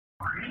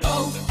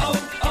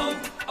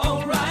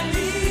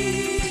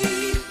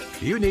O'Reilly.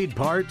 You need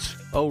parts?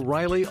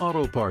 O'Reilly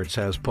Auto Parts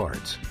has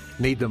parts.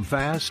 Need them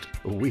fast?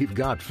 We've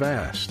got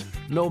fast.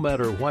 No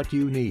matter what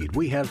you need,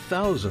 we have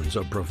thousands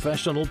of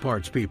professional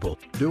parts people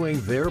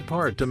doing their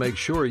part to make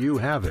sure you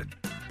have it.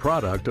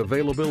 Product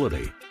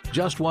availability.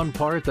 Just one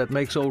part that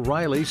makes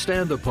O'Reilly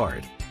stand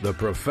apart. The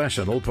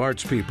professional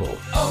parts people.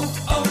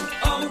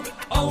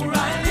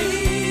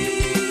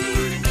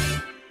 O'Reilly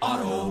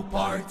Auto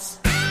Parts.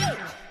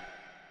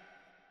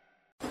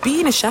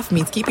 Being a chef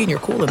means keeping your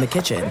cool in the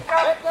kitchen.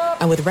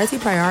 And with Resi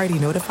Priority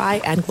Notify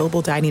and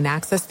Global Dining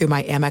Access through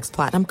my Amex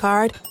Platinum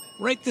card,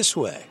 right this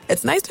way.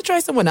 It's nice to try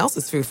someone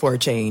else's food for a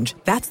change.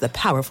 That's the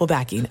powerful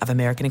backing of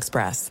American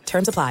Express.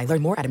 Terms apply.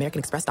 Learn more at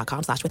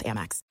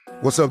americanexpress.com/withAmex.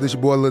 What's up? This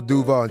your boy Lil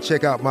Duval, and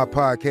check out my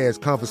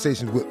podcast,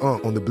 Conversations with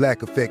Unc, on the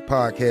Black Effect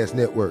Podcast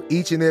Network.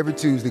 Each and every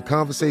Tuesday,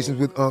 Conversations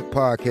with Unc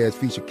podcast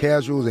feature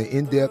casuals and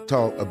in-depth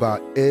talk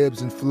about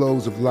ebbs and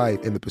flows of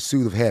life and the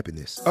pursuit of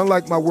happiness.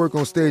 Unlike my work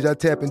on stage, I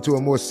tap into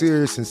a more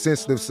serious and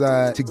sensitive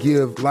side to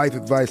give life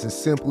advice and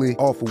simply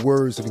offer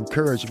words of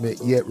encouragement,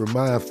 yet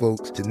remind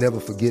folks to never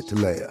forget to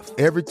laugh.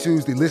 Every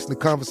Tuesday, listen to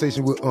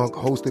Conversation with Unc,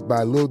 hosted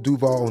by Lil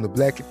Duval on the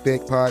Black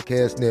Effect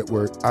Podcast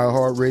Network,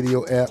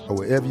 iHeartRadio app, or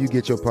wherever you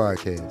get your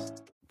podcasts.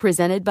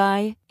 Presented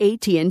by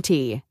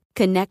AT&T.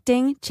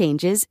 Connecting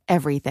changes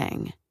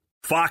everything.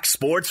 Fox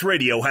Sports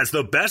Radio has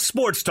the best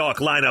sports talk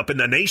lineup in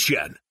the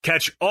nation.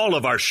 Catch all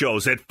of our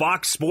shows at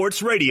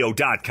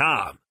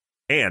foxsportsradio.com.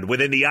 And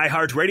within the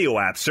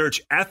iHeartRadio app,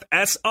 search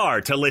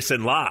FSR to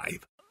listen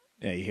live.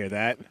 Yeah, you hear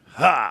that?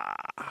 Ha!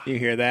 You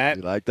hear that?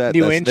 You like that?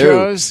 New That's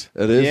intros?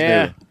 New. It is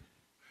yeah. new.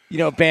 You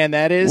know what band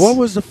that is? What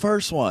was the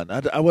first one?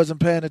 I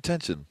wasn't paying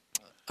attention.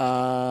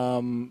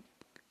 The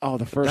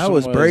first that one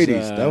was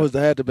Brady's. That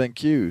had to have been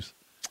Q's.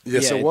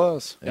 Yes, it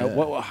was. Yeah.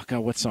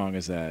 What song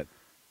is that?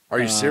 Are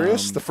you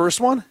serious? The first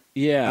one?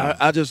 Yeah.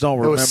 I just don't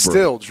remember. It was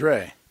still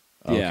Dre.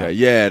 Okay.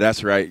 Yeah,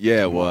 that's right.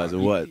 Yeah, it was. It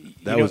was.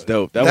 That was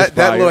dope. That was fire.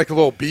 That looked like a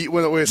little beat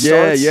when it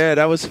starts. Yeah,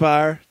 that was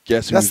fire.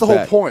 Guess who's That's the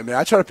back? whole point, man.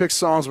 I try to pick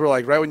songs where,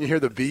 like, right when you hear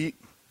the beat,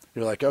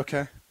 you're like,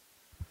 okay.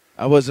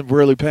 I wasn't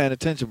really paying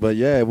attention, but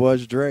yeah, it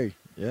was Dre.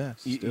 Yeah,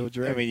 still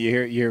Dre. I mean, you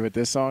hear what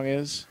this song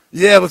is?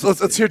 Yeah,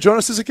 let's hear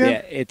Jonas's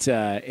again.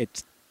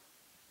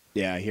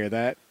 Yeah, I hear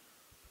that.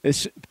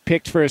 It's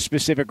picked for a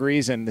specific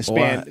reason. This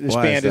band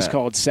is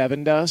called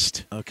Seven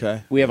Dust.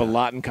 Okay. We have a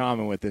lot in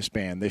common with this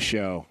band, this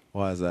show.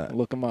 Why is that?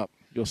 Look them up.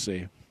 You'll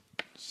see.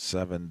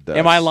 Seven Dust.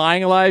 Am I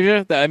lying,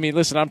 Elijah? I mean,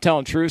 listen, I'm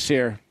telling truths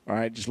here. All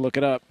right, just look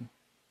it up.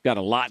 Got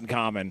a lot in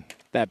common,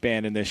 that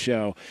band and this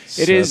show.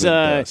 It is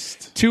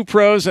Two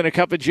Pros and a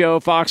Cup of Joe,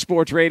 Fox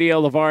Sports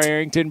Radio, LeVar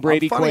Arrington,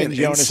 Brady Quinn,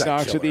 Jonas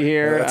Knox with you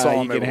here. That's all you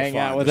I'm can able to hang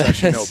find. out with There's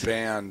us. actually no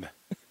band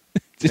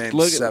Just named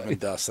look at Seven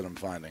Dust that I'm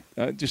finding.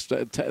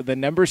 The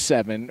number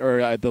 7,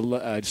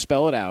 or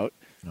spell it out.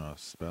 No,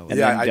 spell it.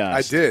 Yeah,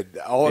 I did.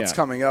 All that's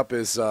coming up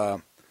is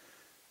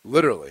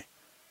literally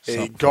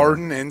a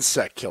garden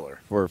insect killer.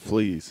 For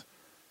fleas.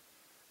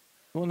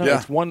 Well, no,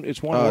 it's one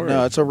word.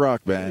 No, it's a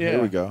rock band. Yeah.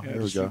 Here we go. Yeah,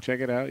 Here we go. Check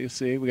it out. You'll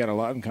see. We got a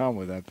lot in common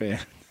with that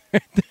band.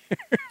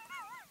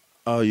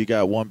 Oh, you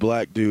got one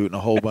black dude and a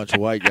whole bunch of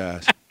white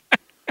guys.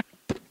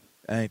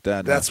 Ain't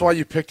that That's nothing. why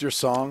you picked your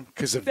song?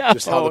 Because of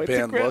just how the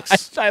band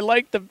looks? I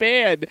like the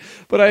band,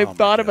 but I've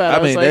thought about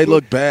it. I mean, they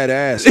look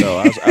badass,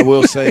 though. I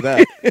will say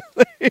that.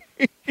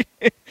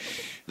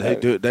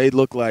 They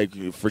look like,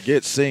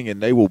 forget singing,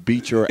 they will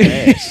beat your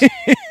ass.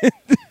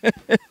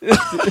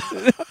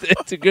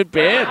 It's a good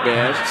band,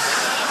 man.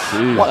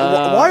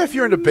 Why, if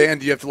you're in a band,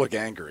 do you have to look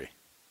angry?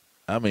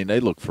 I mean, they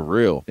look for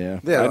real. Yeah,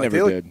 Yeah, I like,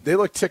 never did. They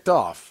look ticked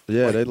off.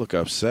 Yeah, they look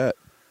upset.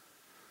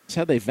 That's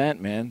how they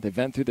vent, man. They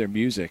vent through their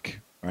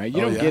music. Right? You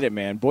Oh, don't yeah. get it,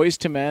 man. Boys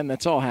to Men,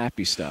 that's all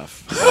happy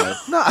stuff.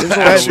 No, There's a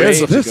lot of rage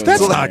that goes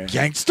That's on not there.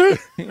 gangster.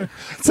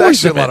 It's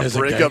actually a lot of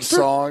breakup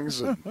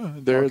songs.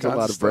 There's a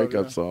lot of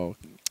breakup songs.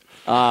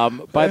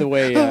 By the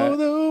way,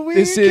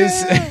 this is.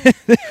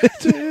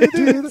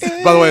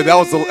 By the way,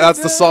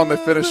 that's the song they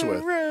finish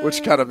with,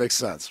 which kind of makes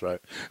sense, right?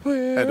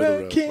 End of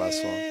the road,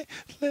 last song.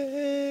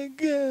 Let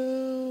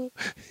go.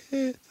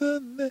 It's a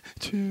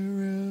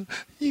natural.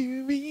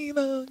 You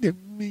belong to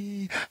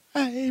me.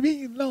 I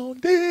belong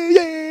to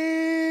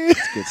you.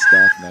 It's good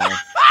stuff, man.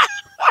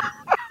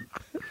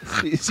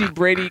 See,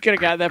 Brady, you could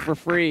have got that for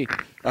free.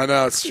 I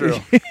know, it's true.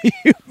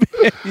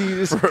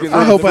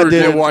 I hope I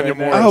did it.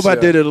 I hope I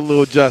did it a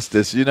little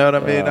justice. You know what I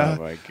mean? Oh,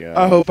 my God.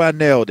 I hope I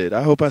nailed it.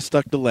 I hope I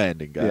stuck the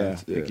landing, guys. Yeah, I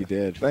think you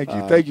did.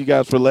 Thank you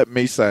guys for letting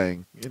me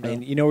sing.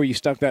 And you know where you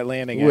stuck that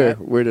landing Where at?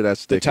 where did I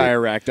stick The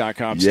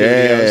TireRack.com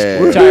Yeah.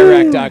 studios.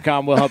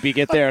 TireRack.com will help you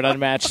get there. An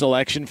unmatched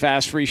selection,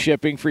 fast free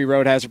shipping, free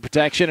road hazard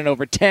protection, and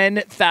over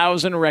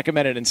 10,000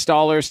 recommended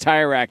installers.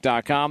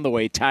 TireRack.com, the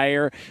way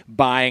tire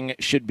buying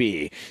should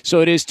be. So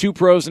it is Two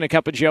Pros and a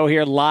Cup of Joe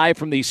here, live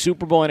from the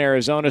Super Bowl in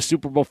Arizona.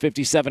 Super Bowl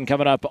 57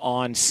 coming up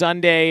on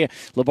Sunday.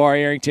 LeVar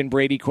Arrington,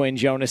 Brady Quinn,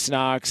 Jonas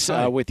Knox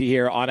with you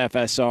here on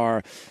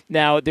FSR.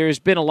 Now, there's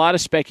been a lot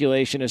of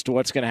speculation as to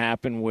what's going to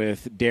happen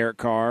with Derek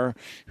Carr.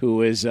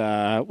 who is,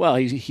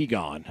 he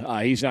gone.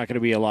 He's not going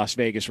to be a Las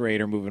Vegas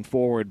Raider moving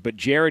forward. But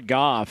Jared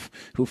Goff,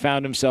 who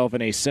found himself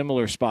in a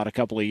similar spot a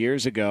couple of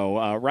years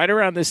ago, right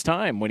around this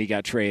time when he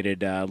got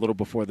traded a little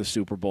before the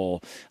Super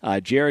Bowl,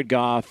 Jared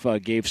Goff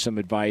gave some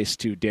advice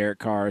to Derek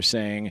Carr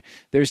saying,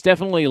 there's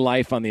definitely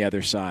life on the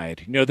other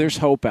side. There's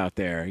hope out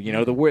there.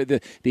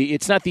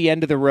 It's not the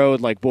end of the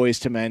road like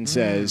Boyz II Men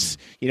says.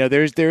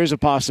 There's a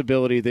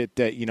possibility that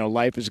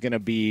life is going to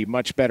be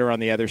much better on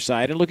the other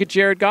side. And look at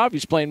Jared Goff.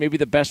 He's playing maybe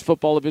the best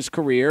football of his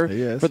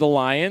career for the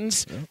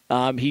Lions.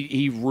 Yep.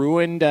 He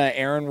ruined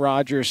Aaron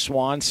Rodgers'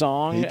 swan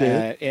song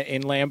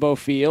in Lambeau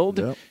Field.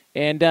 Yep.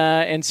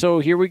 And so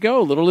here we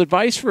go. A little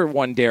advice for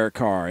one Derek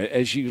Carr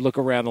as you look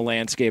around the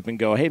landscape and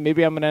go, hey,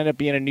 maybe I'm going to end up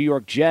being a New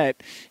York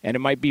Jet, and it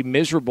might be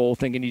miserable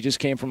thinking you just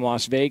came from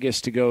Las Vegas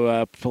to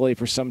go play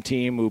for some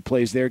team who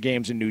plays their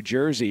games in New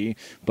Jersey,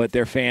 but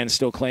their fans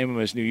still claim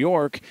him as New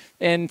York.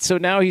 And so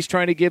now he's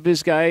trying to give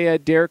his guy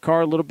Derek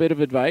Carr a little bit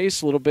of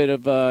advice, a little bit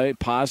of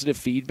positive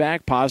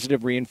feedback,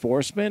 positive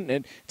reinforcement.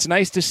 And it's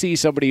nice to see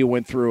somebody who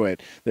went through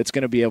it that's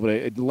going to be able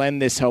to lend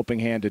this helping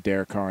hand to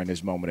Derek Carr in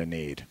his moment of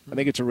need. I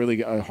think it's a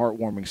really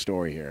heartwarming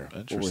story here,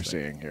 what we're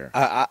seeing here.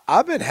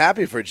 I've been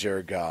happy for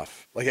Jared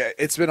Goff. Like,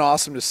 it's been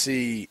awesome to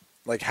see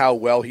like how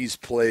well he's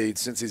played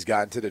since he's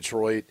gotten to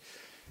Detroit.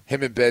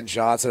 Him and Ben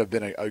Johnson have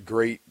been a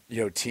great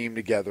team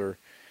together.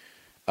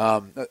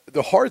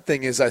 The hard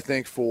thing is, I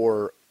think,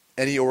 for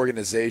any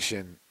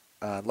organization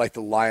like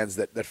the Lions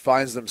that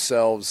finds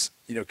themselves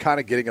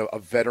kind of getting a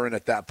veteran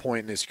at that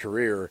point in his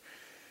career,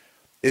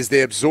 is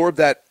they absorb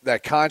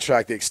that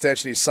contract, the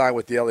extension he signed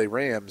with the LA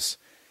Rams.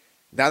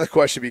 Now the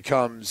question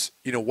becomes,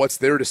 what's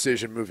their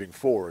decision moving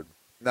forward?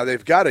 Now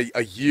they've got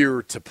a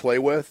year to play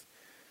with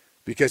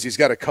because he's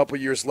got a couple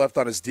years left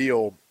on his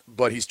deal,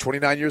 but he's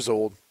 29 years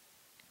old.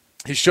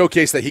 He's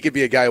showcased that he could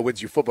be a guy who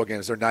wins you football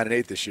games. They're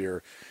 9-8 this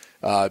year.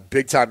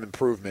 Big-time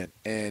improvement.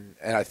 And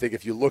I think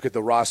if you look at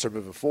the roster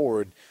moving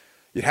forward,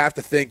 you'd have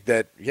to think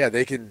that,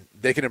 they can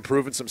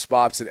improve in some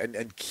spots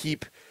and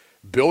keep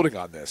building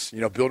on this,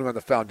 building on the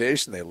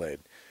foundation they laid.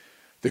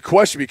 The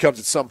question becomes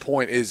at some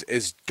point,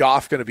 is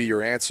Goff going to be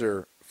your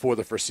answer for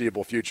the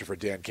foreseeable future for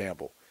Dan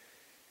Campbell?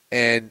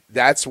 And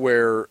that's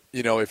where,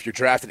 if you're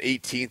drafted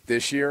 18th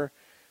this year,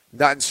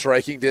 not in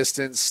striking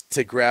distance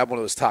to grab one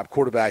of those top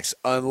quarterbacks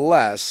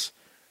unless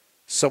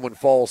someone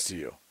falls to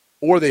you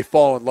or they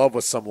fall in love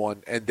with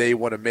someone and they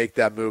want to make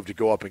that move to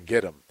go up and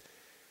get him.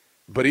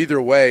 But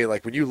either way,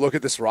 like when you look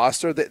at this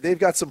roster, they've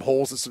got some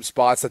holes in some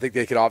spots I think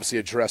they could obviously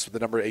address with the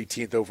number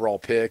 18th overall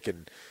pick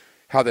and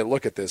how they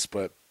look at this.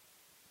 But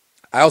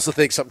I also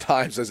think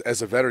sometimes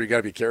as a veteran, you got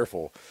to be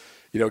careful,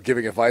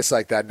 giving advice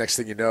like that. Next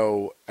thing you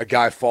know, a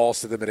guy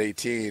falls to them at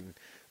 18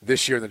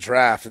 this year in the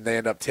draft, and they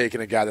end up taking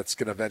a guy that's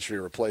going to eventually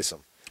replace him.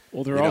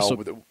 Well, they're also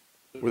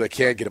where they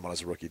can get him on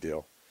as a rookie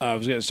deal. I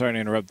was sorry to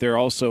interrupt. They're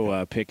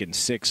also picking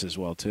 6 as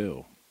well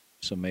too.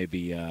 So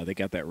maybe they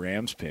got that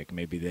Rams pick.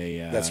 Maybe they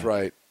that's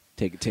right.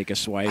 Take a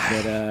swipe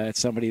at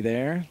somebody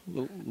there,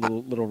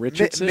 little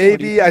Richardson.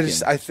 Maybe I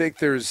think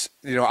there's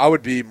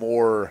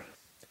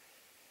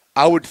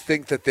I would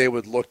think that they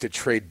would look to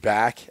trade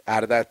back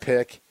out of that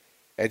pick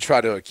and try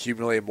to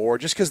accumulate more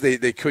just because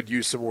they could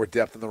use some more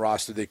depth in the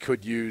roster. They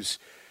could use,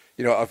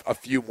 a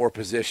few more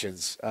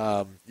positions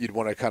you'd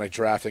want to kind of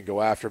draft and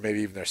go after. Maybe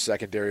even their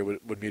secondary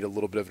would need a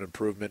little bit of an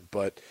improvement,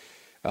 but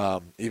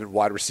even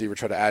wide receiver,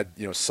 try to add,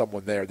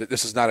 someone there.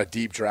 This is not a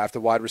deep draft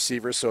of wide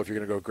receivers, so if you're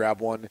going to go grab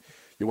one,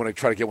 you want to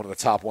try to get one of the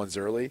top ones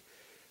early.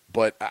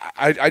 But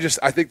I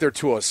think they're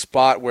to a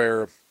spot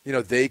where,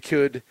 they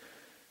could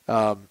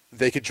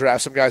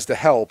draft some guys to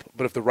help,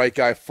 but if the right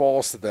guy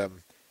falls to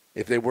them,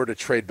 if they were to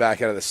trade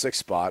back out of the 6th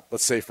spot,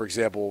 let's say, for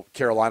example,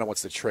 Carolina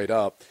wants to trade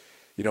up,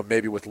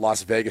 maybe with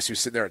Las Vegas, who's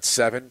sitting there at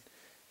 7,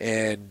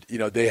 and,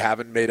 they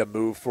haven't made a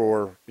move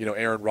for,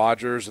 Aaron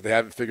Rodgers, or they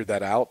haven't figured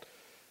that out,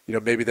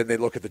 maybe then they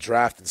look at the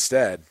draft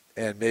instead,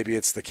 and maybe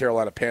it's the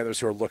Carolina Panthers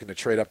who are looking to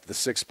trade up to the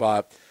 6th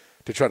spot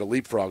to try to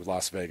leapfrog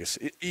Las Vegas.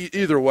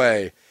 Either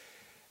way,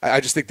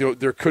 I just think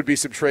there could be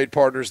some trade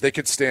partners. They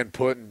could stand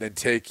put and then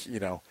take,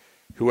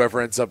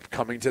 whoever ends up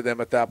coming to them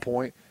at that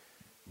point.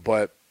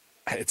 But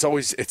it's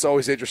always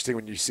interesting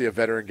when you see a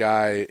veteran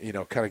guy,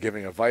 kind of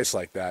giving advice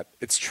like that.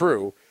 It's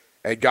true,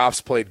 and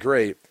Goff's played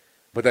great,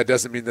 but that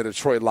doesn't mean the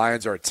Detroit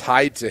Lions are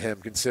tied to him,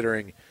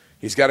 considering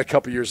he's got a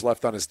couple years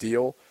left on his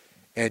deal,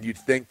 and you'd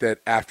think that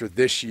after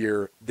this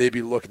year they'd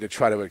be looking to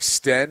try to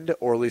extend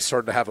or at least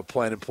starting to have a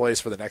plan in place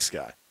for the next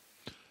guy.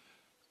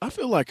 I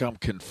feel like I'm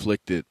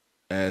conflicted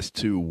as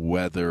to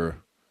whether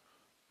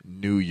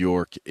New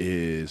York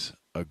is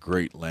a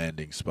great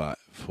landing spot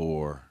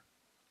for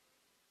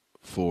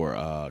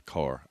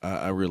Carr.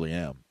 I really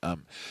am.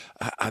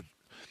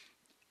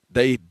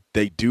 They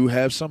do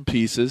have some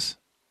pieces.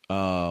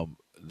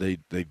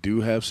 They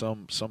do have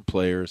some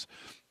players.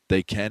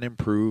 They can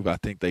improve. I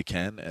think they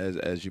can,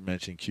 as you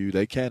mentioned, Q.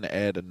 They can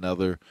add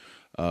another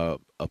a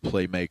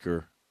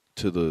playmaker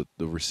to the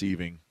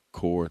receiving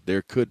core.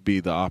 There could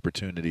be the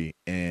opportunity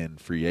in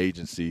free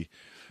agency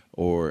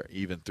or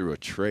even through a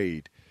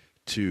trade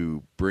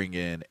to bring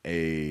in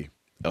a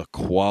a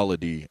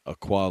quality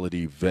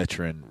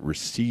veteran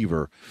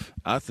receiver.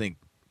 I think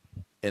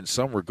in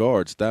some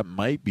regards that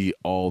might be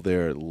all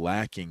they're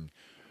lacking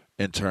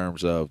in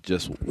terms of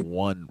just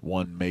one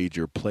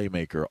major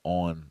playmaker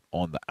on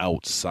the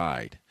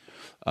outside.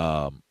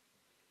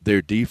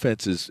 Their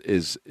defense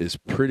is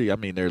pretty. I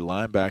mean, their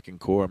linebacking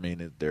core, I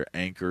mean, they're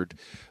anchored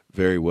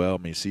very well. I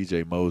mean,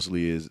 C.J.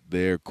 Mosley is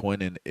there.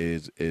 Quinnen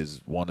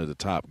is one of the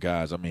top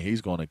guys. I mean,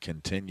 he's going to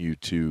continue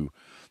to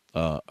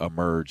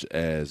emerge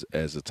as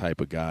a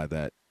type of guy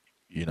that,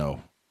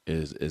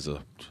 is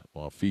a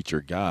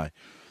featured guy.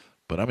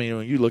 But, I mean,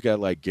 when you look at,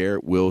 like,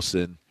 Garrett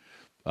Wilson,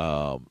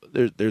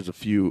 there's a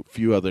few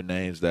other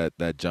names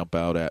that jump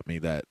out at me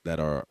that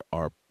are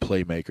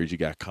playmakers. You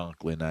got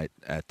Conklin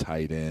at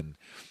tight end.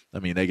 I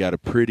mean, they got a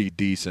pretty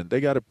decent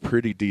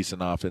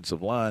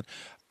offensive line.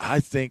 I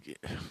think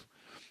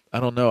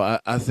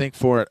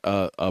for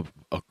I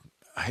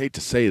hate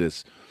to say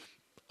this,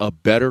 a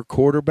better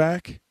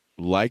quarterback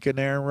like an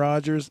Aaron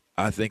Rodgers,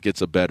 I think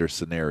it's a better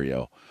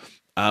scenario.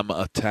 I'm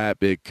a tad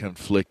bit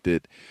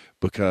conflicted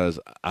because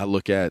I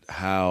look at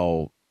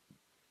how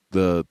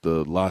the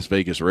Las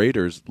Vegas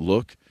Raiders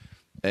look,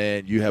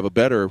 and you have a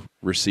better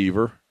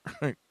receiver.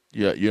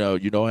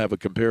 You don't have a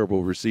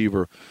comparable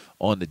receiver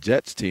on the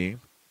Jets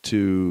team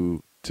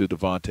to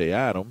Devontae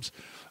Adams.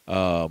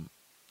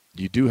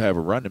 You do have a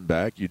running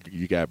back.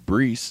 You got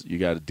Brees. You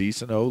got a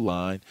decent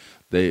O-line.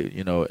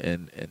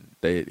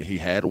 He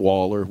had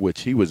Waller,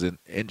 which he was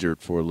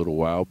injured for a little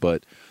while.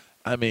 But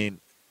I mean,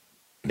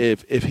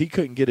 if he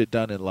couldn't get it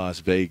done in Las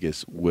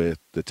Vegas with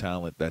the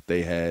talent that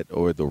they had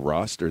or the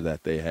roster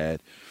that they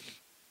had,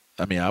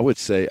 I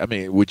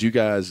mean, would you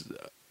guys?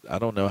 I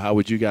don't know. How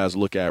would you guys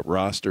look at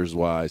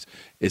rosters-wise?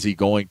 Is he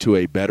going to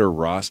a better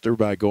roster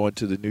by going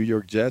to the New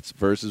York Jets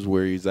versus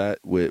where he's at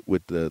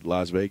with the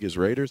Las Vegas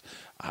Raiders?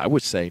 I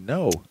would say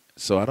no.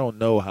 So I don't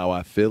know how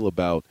I feel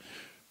about,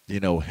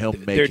 him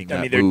making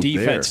that move. Their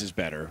defense there is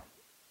better.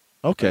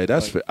 Okay,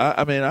 that's fair.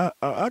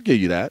 I'll give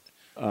you that.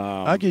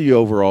 I'll give you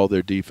overall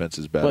their defense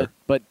is better.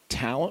 But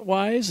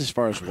talent-wise, as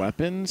far as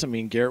weapons, I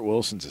mean, Garrett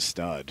Wilson's a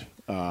stud.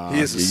 He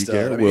is a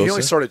stud. He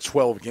only started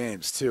 12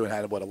 games, too, and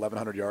had,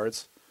 1,100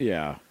 yards?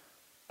 Yeah.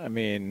 I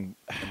mean,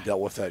 and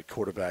dealt with that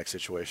quarterback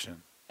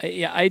situation.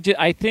 Yeah,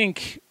 I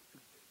think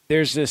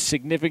there's a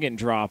significant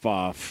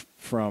drop-off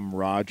from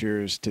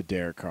Rodgers to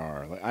Derek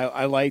Carr.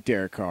 I like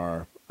Derek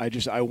Carr.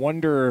 I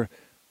wonder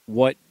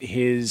what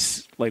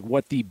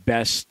the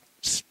best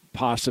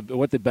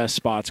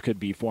spots could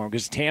be for him,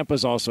 because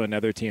Tampa's also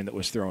another team that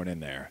was thrown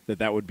in there.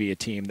 That would be a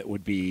team that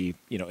would be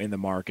in the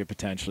market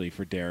potentially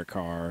for Derek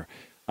Carr.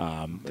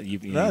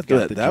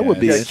 That would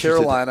be you got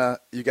Carolina,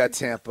 you got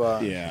Tampa,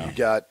 yeah. You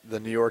got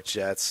the New York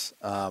Jets,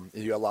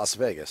 you got Las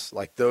Vegas.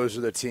 Like, those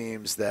are the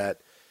teams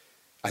that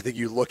I think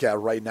you look at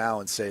right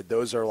now and say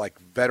those are like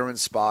veteran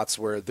spots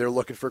where they're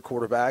looking for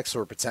quarterbacks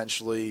or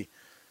potentially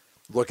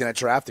looking at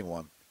drafting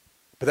one.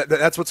 But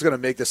that's what's going to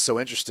make this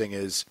so interesting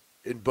is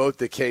in both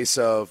the case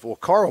of,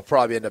 Carr will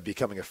probably end up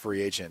becoming a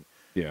free agent.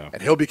 Yeah.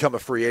 And he'll become a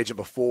free agent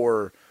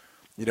before,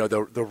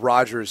 the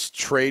Rodgers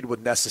trade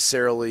would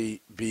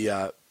necessarily be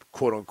a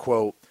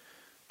quote-unquote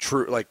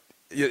true, like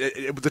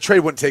the trade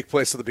wouldn't take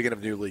place at the beginning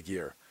of the new league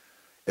year.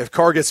 If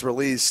Carr gets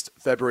released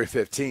February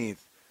 15th,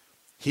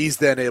 he's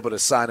then able to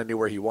sign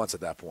anywhere he wants at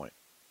that point.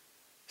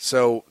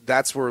 So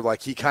that's where,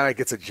 he kind of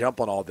gets a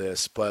jump on all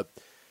this, but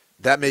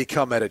that may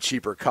come at a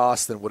cheaper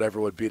cost than whatever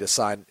it would be to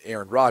sign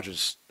Aaron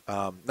Rodgers.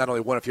 Not only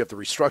if you have to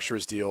restructure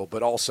his deal,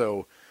 but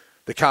also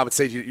the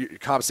compensation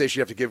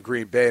you have to give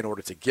Green Bay in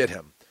order to get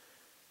him.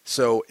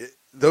 So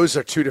those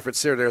are two different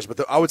scenarios, but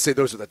I would say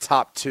those are the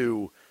top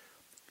two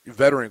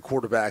veteran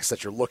quarterbacks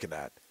that you're looking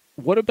at.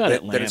 What about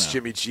Atlanta? Then it's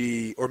Jimmy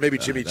G, or maybe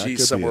Jimmy G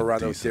somewhere around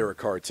there with Derek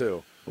Carr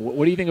too.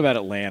 What do you think about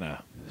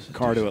Atlanta?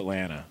 Carr to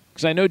Atlanta?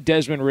 Because I know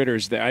Desmond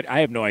Ritter's there.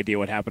 I have no idea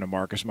what happened to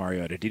Marcus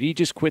Mariota. Did he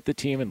just quit the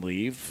team and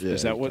leave? Yeah,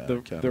 is that what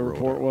the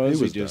report was?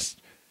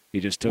 He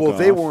just took off?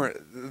 They weren't.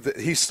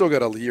 He's still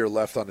got a year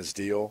left on his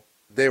deal.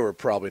 They were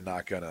probably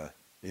not going to,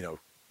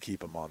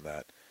 keep him on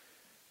that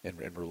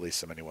and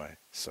release him anyway.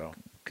 So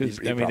he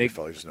probably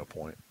felt there's no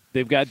point.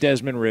 They've got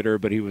Desmond Ridder,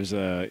 but he was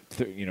a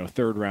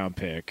third-round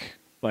pick.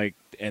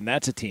 And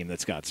that's a team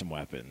that's got some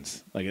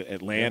weapons.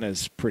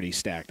 Atlanta's pretty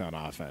stacked on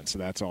offense, so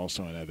that's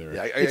also another.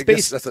 Yeah, I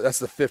guess that's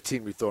the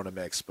 15 we throw in a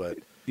mix, but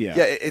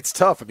it's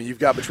tough. I mean, you've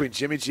got between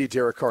Jimmy G,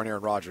 Derek Carr, and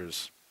Aaron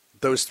Rodgers,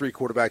 those three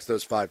quarterbacks,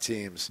 those five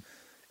teams,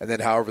 and then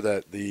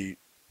however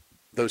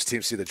those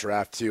teams see the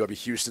draft too. I mean,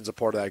 Houston's a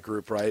part of that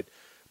group, right?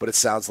 But it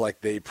sounds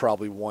like they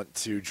probably want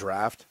to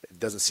draft. It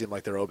doesn't seem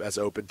like they're as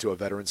open to a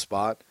veteran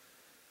spot.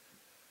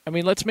 I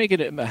mean, let's make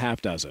it a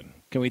half dozen.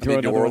 Can we throw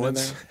another one in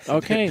there?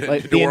 Okay,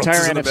 the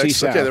entire NFC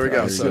South. Okay, there we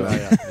go. So,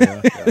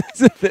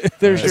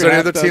 There's Is there any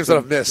other teams that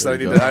I've missed that I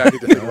need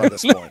to think about at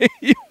this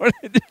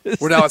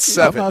point? We're now at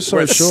 7.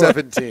 We're at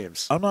 7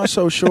 teams. I'm not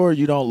so sure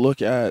you don't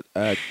look at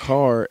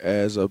Carr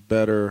as a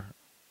better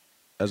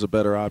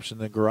option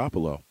than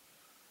Garoppolo.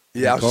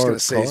 Yeah, I was just going to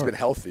say he's been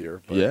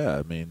healthier. But. Yeah,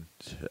 I mean,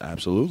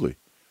 absolutely.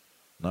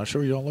 Not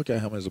sure you don't look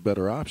at him as a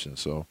better option.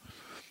 So,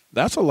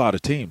 That's a lot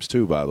of teams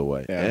too, by the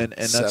way, Yeah. and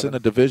that's in a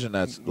division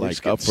that's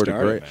like up for the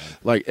great.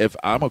 Like if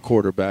I'm a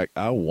quarterback,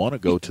 I want to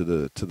go to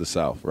the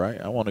South, right?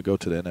 I want to go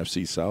to the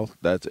NFC South.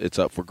 It's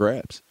up for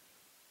grabs.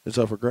 It's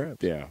up for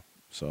grabs. Yeah.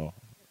 So,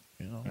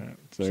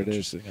 So it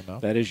is.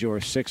 That is your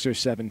 6 or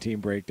 7 team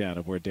breakdown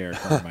of where Derek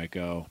Carr might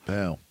go.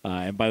 Damn.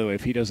 And by the way,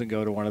 if he doesn't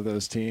go to one of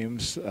those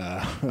teams,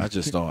 I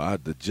just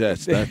don't. The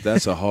Jets.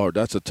 That's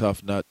a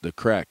tough nut to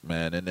crack,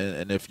 man.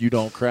 And if you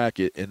don't crack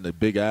it in the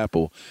Big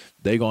Apple,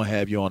 they're gonna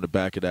have you on the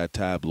back of that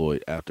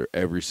tabloid after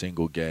every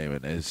single game,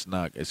 and it's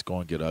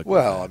going to get ugly.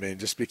 Well, man. I mean,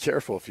 just be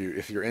careful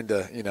if you're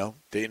into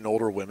dating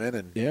older women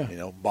and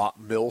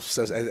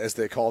MILFs as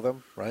they call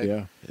them, right?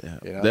 Yeah.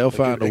 They'll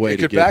find a way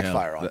to get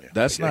backfire on you.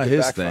 That's not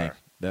his thing.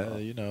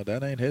 That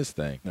ain't his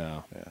thing.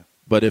 No. Yeah.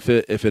 But if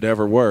it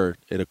ever were,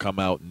 it'll come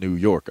out in New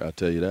York. I'll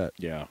tell you that.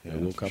 Yeah,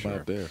 it will come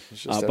out there.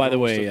 By the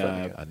way,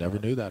 I never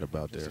knew that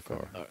about Derek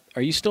Carr.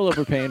 Are you still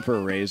overpaying for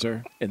a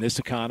razor in this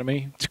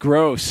economy? It's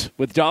gross.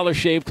 With Dollar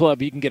Shave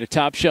Club, you can get a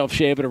top shelf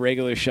shave at a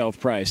regular shelf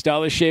price.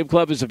 Dollar Shave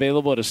Club is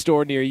available at a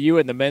store near you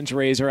in the men's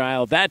razor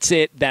aisle. That's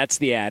it. That's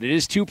the ad. It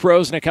is Two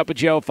Pros and a Cup of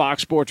Joe,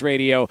 Fox Sports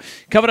Radio.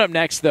 Coming up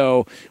next,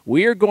 though,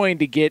 we're going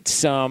to get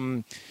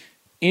some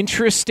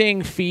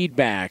interesting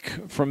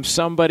feedback from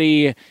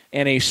somebody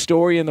and a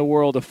story in the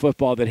world of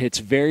football that hits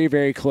very,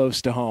 very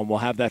close to home. We'll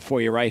have that for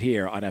you right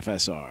here on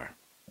FSR.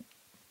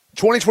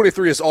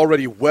 2023 is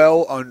already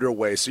well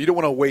underway, so you don't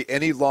want to wait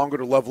any longer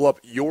to level up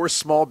your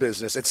small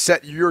business and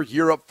set your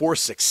year up for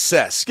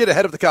success. Get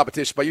ahead of the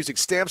competition by using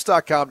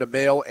Stamps.com to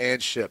mail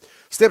and ship.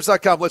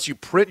 Stamps.com lets you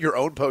print your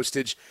own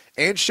postage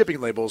and shipping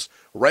labels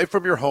right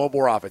from your home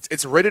or office.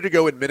 It's ready to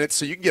go in minutes,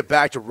 so you can get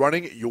back to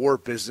running your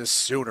business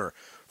sooner.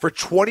 For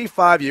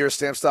 25 years,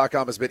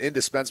 Stamps.com has been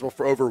indispensable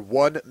for over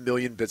 1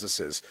 million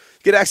businesses.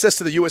 Get access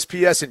to the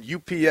USPS and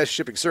UPS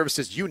shipping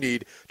services you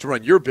need to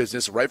run your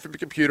business right from your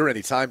computer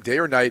anytime, day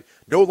or night.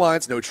 No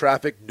lines, no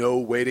traffic, no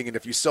waiting. And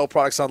if you sell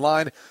products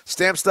online,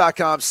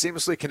 Stamps.com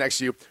seamlessly connects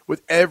you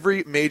with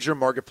every major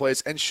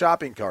marketplace and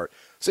shopping cart.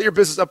 Set your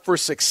business up for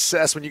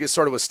success when you get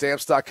started with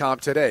Stamps.com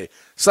today.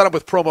 Sign up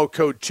with promo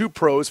code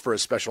 2PROS for a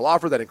special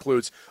offer that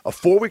includes a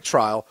 4-week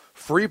trial,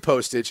 free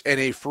postage, and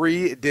a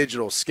free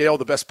digital scale.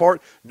 The best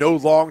part, no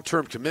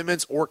long-term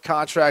commitments or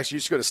contracts. You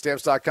just go to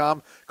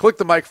Stamps.com, click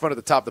the microphone at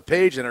the top of the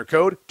page, and enter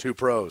code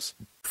 2PROS.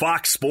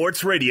 Fox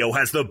Sports Radio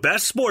has the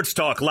best sports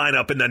talk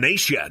lineup in the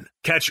nation.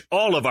 Catch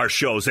all of our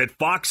shows at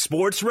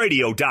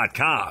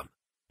foxsportsradio.com.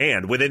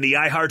 And within the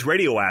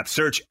iHeartRadio app,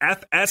 search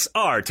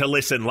FSR to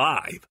listen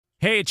live.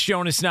 Hey, it's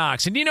Jonas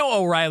Knox, and you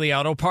know O'Reilly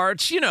Auto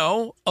Parts. You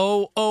know,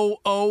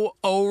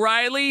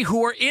 O'Reilly,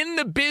 who are in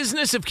the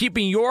business of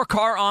keeping your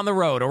car on the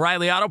road.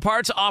 O'Reilly Auto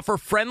Parts offer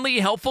friendly,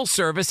 helpful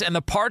service and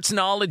the parts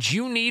knowledge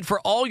you need for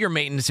all your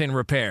maintenance and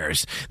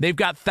repairs. They've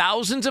got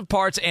thousands of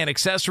parts and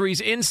accessories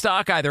in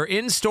stock, either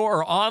in-store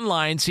or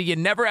online, so you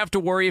never have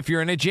to worry if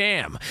you're in a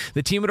jam.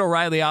 The team at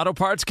O'Reilly Auto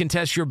Parts can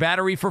test your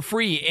battery for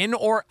free, in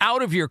or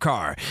out of your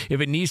car.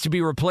 If it needs to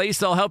be replaced,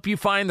 they'll help you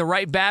find the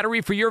right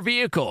battery for your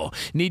vehicle.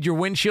 Need your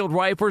windshield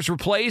wipers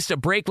replaced, a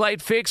brake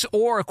light fix,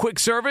 or a quick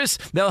service?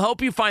 They'll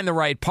help you find the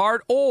right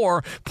part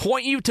or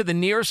point you to the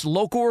nearest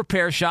local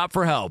repair shop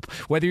for help.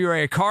 Whether you're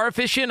a car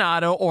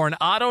aficionado or an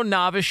auto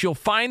novice, you'll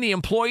find the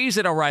employees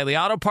at O'Reilly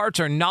Auto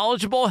Parts are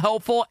knowledgeable,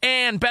 helpful,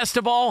 and best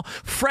of all,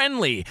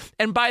 friendly.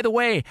 And by the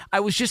way, I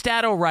was just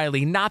at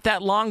O'Reilly not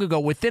that long ago,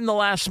 within the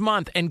last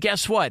month, and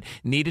guess what?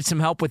 Needed some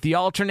help with the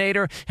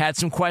alternator, had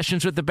some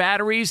questions with the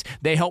batteries.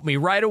 They helped me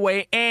right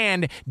away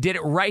and did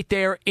it right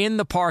there in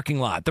the parking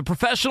lot. The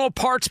professional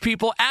parts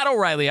people at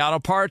O'Reilly Auto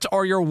Parts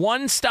are your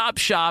one-stop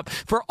shop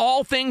for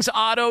all things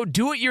auto,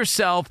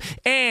 do-it-yourself,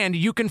 and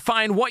you can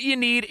find what you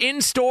need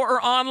in-store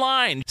or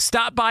online.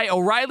 Stop by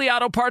O'Reilly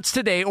Auto Parts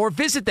today or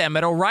visit them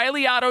at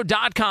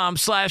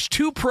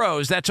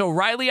O'ReillyAuto.com/2pros. That's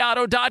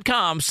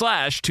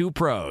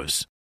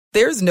O'ReillyAuto.com/2pros.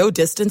 There's no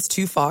distance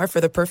too far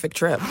for the perfect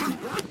trip.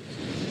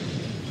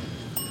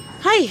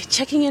 Hi,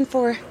 checking in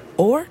for...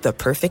 Or the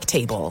perfect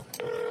table.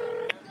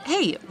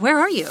 Hey, where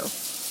are you?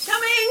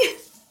 Coming!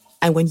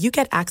 And when you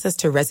get access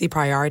to Resi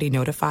Priority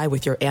Notify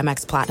with your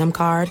Amex Platinum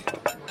card...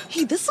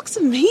 Hey, this looks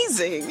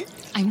amazing.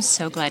 I'm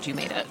so glad you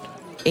made it.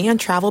 And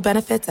travel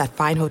benefits at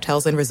fine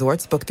hotels and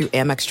resorts booked through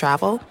Amex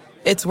Travel,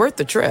 it's worth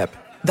the trip.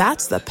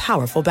 That's the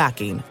powerful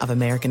backing of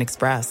American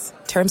Express.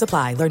 Terms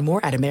apply. Learn more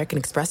at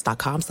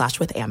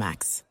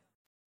americanexpress.com/withAmex.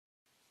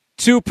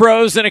 Two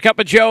Pros and a Cup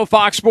of Joe,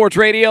 Fox Sports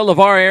Radio.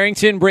 LeVar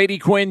Arrington, Brady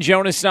Quinn,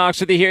 Jonas Knox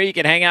with you here. You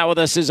can hang out with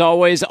us as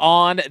always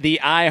on the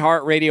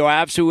iHeartRadio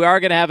app. So we are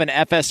going to have an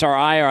FSR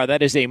IR.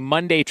 That is a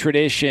Monday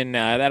tradition.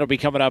 That'll be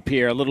coming up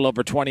here a little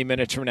over 20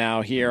 minutes from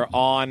now here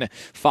on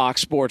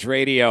Fox Sports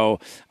Radio.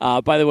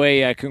 By the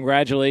way,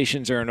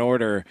 congratulations are in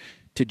order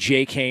to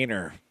Jake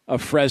Haener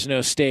of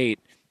Fresno State,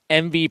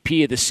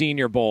 MVP of the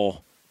Senior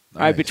Bowl.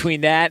 All right,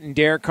 between that and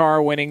Derek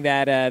Carr winning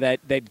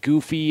that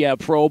goofy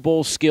Pro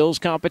Bowl skills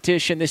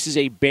competition, this is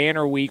a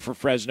banner week for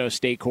Fresno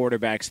State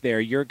quarterbacks there.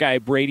 Your guy,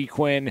 Brady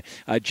Quinn,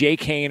 Jake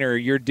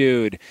Haener, your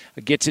dude,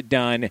 gets it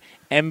done,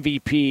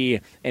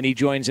 MVP, and he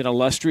joins an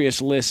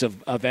illustrious list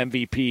of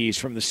MVPs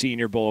from the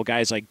Senior Bowl.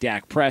 Guys like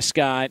Dak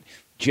Prescott,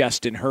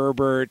 Justin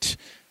Herbert,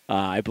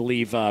 I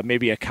believe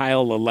maybe a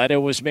Kyle Lauletta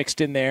was mixed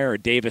in there, or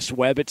Davis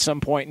Webb at some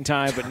point in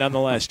time. But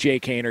nonetheless,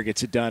 Jake Haener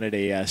gets it done at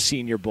a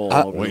Senior Bowl.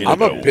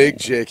 I'm a big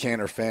Jake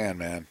Haener fan,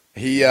 man.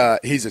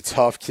 He's a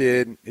tough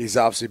kid. He's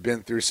obviously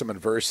been through some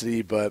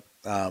adversity, but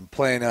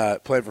playing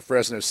for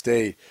Fresno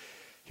State,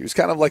 he was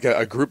kind of like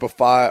a group of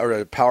five or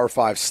a Power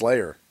 5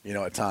 slayer,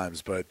 at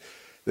times. But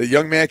the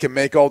young man can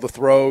make all the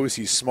throws.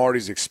 He's smart.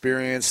 He's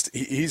experienced.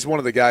 He's one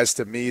of the guys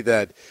to me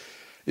that,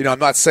 I'm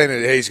not saying that,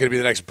 hey, he's going to be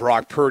the next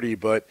Brock Purdy,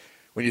 but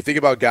when you think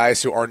about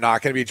guys who are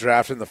not going to be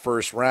drafted in the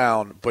first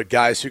round, but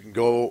guys who can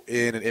go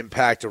in and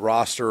impact a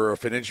roster, or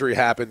if an injury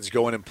happens,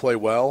 go in and play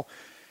well,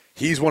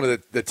 he's one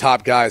of the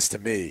top guys to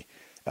me.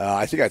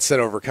 I think I'd set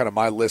over kind of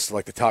my list of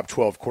like the top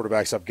 12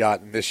 quarterbacks I've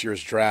got in this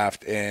year's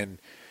draft, and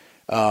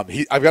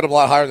I've got him a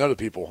lot higher than other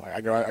people.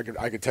 I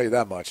can tell you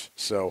that much.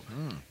 So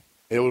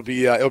it'll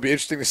be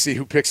interesting to see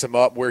who picks him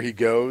up, where he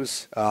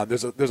goes.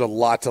 There's a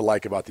lot to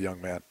like about the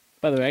young man.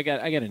 By the way, I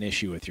got an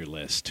issue with your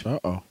list.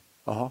 Uh-huh.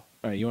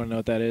 All right, you want to know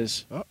what that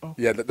is?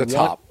 Yeah, the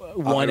top.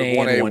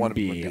 1A and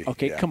 1B.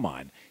 Okay, yeah. Come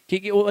on.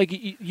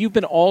 You've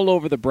been all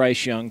over the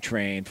Bryce Young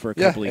train for a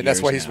couple of years. And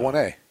that's why he's now.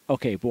 1A.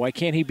 Okay, but why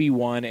can't he be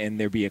 1 and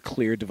there be a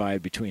clear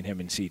divide between him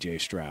and C.J.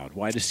 Stroud?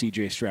 Why does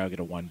C.J. Stroud get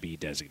a 1B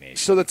designation?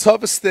 So the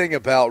toughest thing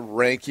about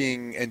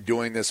ranking and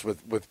doing this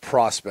with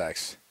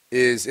prospects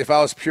is, if I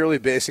was purely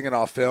basing it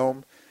off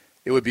film,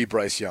 it would be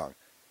Bryce Young.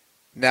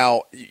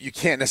 Now, you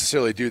can't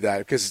necessarily do that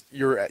because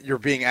you're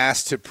being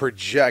asked to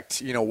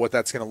project, what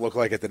that's going to look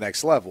like at the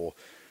next level,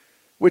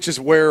 which is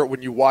where,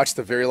 when you watch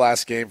the very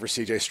last game for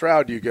C.J.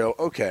 Stroud, you go,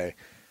 okay,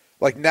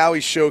 like now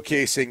he's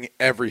showcasing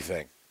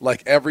everything,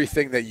 like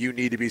everything that you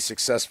need to be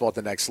successful at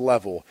the next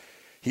level.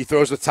 He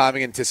throws with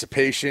timing,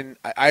 anticipation.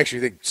 I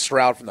actually think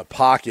Stroud from the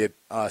pocket,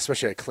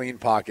 especially a clean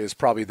pocket, is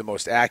probably the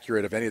most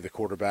accurate of any of the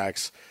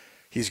quarterbacks.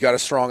 He's got a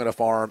strong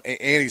enough arm, and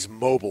he's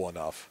mobile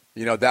enough.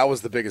 That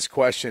was the biggest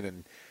question,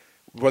 and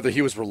whether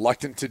he was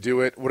reluctant to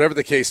do it, whatever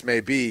the case may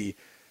be,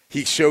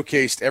 he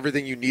showcased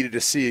everything you needed to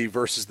see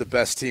versus the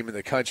best team in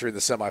the country in the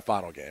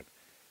semifinal game.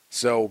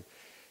 So,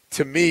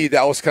 to me,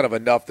 that was kind of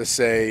enough to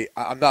say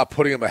I'm not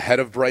putting him ahead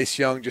of Bryce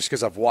Young just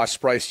because I've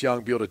watched Bryce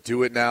Young be able to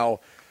do it now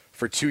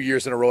for 2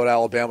 years in a row at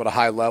Alabama at a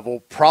high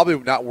level, probably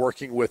not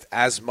working with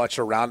as much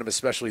around him,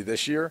 especially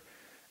this year,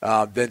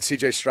 than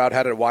C.J. Stroud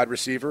had at wide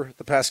receiver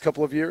the past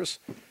couple of years.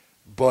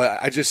 But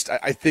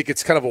I think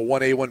it's kind of a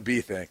 1A,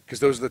 1B thing because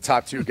those are the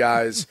top two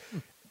guys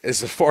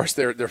as far as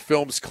their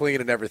film's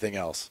clean and everything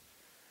else.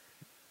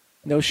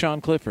 No Sean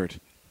Clifford.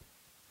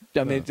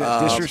 I mean,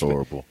 that's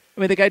horrible.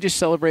 I mean, the guy just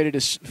celebrated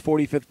his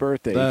 45th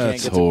birthday.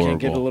 That's can't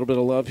get a little bit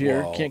of love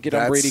here. Well, can't get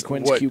on Brady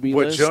Quinn's QB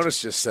what list. What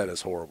Jonas just said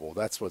is horrible.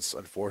 That's what's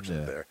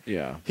unfortunate there.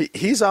 Yeah.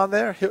 He's on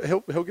there.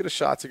 He'll get a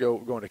shot to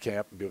go into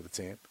camp and be with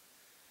the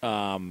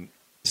team.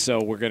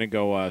 So we're going to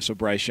go so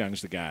Bryce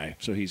Young's the guy.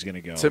 So he's going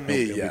to go. To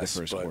me, he'll yes.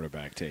 be the first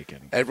quarterback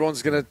taken.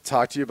 Everyone's going to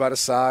talk to you about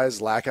his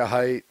size, lack of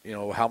height,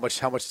 how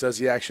much does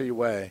he actually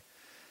weigh?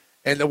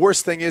 And the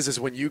worst thing is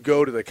when you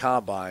go to the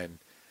combine,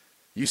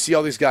 you see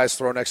all these guys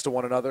throw next to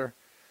one another,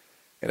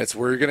 and it's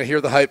where you're going to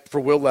hear the hype for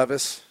Will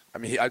Levis. I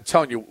mean, I'm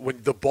telling you,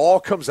 when the ball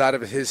comes out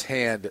of his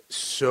hand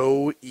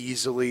so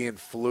easily and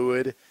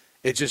fluid,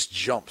 it just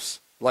jumps.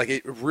 Like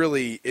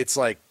it's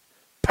like,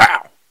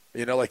 pow!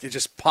 Like it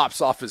just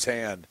pops off his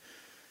hand.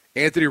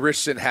 Anthony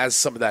Richardson has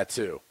some of that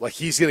too. Like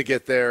he's going to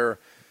get there.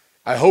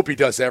 I hope he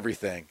does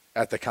everything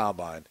at the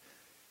combine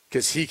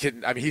because he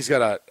can. I mean, he's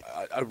got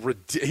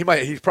he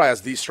probably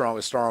has the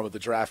strongest arm of the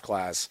draft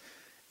class,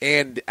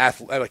 and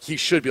he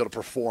should be able to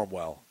perform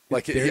well.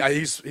 Like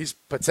he's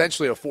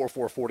potentially a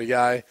 4.4 40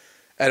 guy,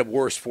 at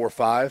worst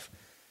 4.5,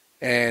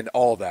 and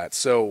all that.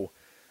 So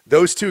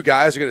those two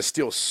guys are going to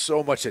steal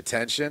so much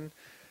attention.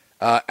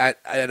 At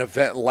an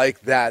event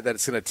like that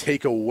it's going to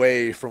take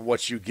away from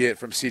what you get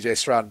from C.J.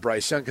 Stroud and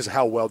Bryce Young because of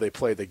how well they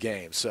play the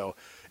game. So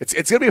it's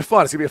going to be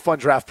fun. It's going to be a fun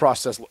draft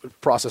process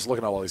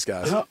looking at all these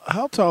guys.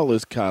 How tall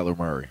is Kyler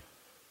Murray?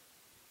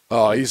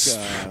 Oh, he's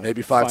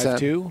maybe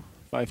 5'10".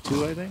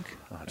 5'2", I think.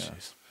 Oh,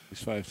 jeez.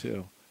 He's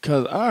 5'2".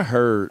 Because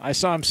I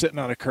saw him sitting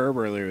on a curb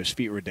earlier. His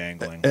feet were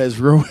dangling.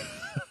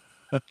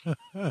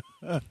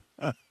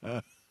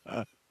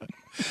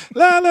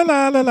 La la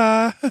la la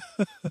la.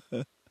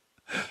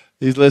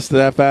 He's listed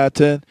at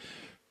 5'10".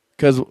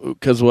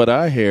 Because what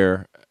I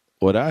hear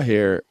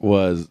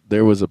was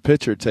there was a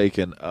picture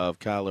taken of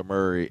Kyler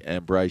Murray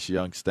and Bryce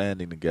Young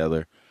standing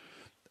together,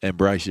 and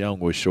Bryce Young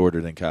was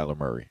shorter than Kyler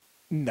Murray.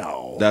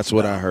 No. That's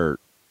what I heard.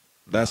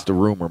 That's the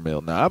rumor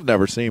mill. Now, I've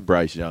never seen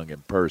Bryce Young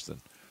in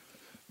person,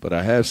 but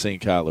I have seen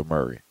Kyler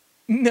Murray.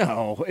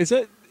 No.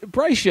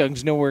 Bryce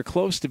Young's nowhere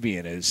close to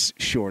being as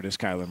short as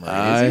Kyler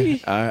Murray,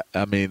 is he?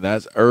 I mean,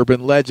 that's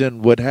urban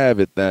legend would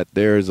have it that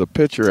there is a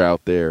picture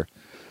out there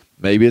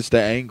Maybe it's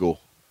the angle.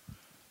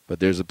 But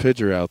there's a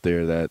picture out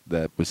there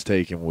that was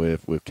taken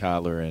with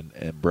Kyler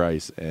and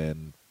Bryce,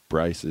 and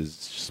Bryce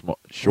is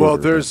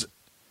shorter. Well,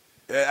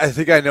 I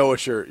think I know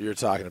what you're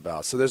talking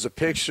about. So there's a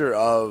picture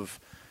of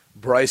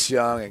Bryce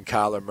Young and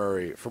Kyler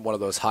Murray from one of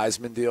those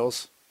Heisman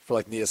deals for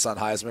like Nissan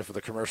Heisman for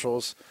the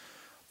commercials.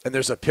 And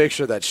there's a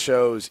picture that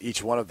shows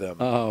each one of them.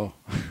 Oh.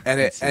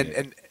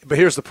 But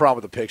here's the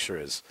problem with the picture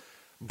is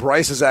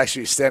Bryce is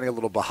actually standing a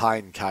little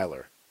behind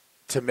Kyler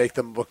to make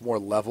them look more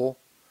level.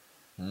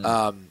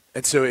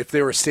 And so if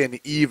they were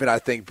standing even, I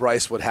think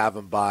Bryce would have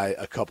him by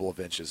a couple of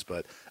inches.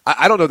 But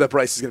I don't know that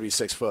Bryce is going to be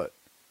 6 foot.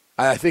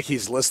 I think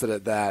he's listed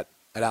at that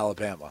at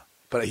Alabama.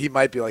 But he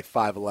might be like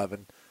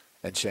 5'11"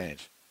 and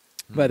change.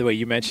 By the way,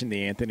 you mentioned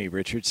the Anthony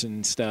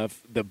Richardson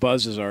stuff. The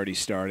buzz has already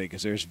started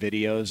because there's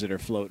videos that are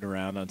floating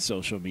around on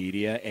social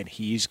media, and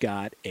he's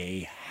got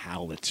a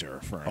howitzer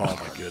for an arm. Oh,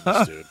 my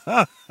goodness, dude.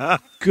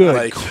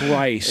 Good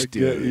Christ,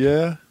 dude.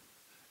 Yeah.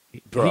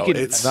 Bro, he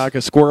can knock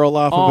a squirrel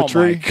off of a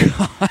tree.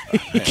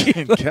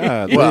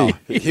 God. Well,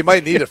 he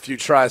might need a few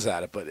tries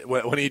at it, but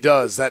when he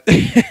does, that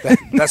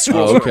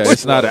squirrel's okay.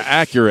 It's not an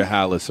accurate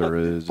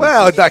howitzer.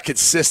 Well, not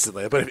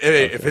consistently, but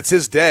if it's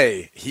his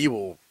day,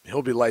 he'll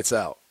be lights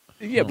out.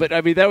 Yeah, but I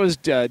mean that was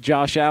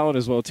Josh Allen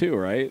as well too,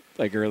 right?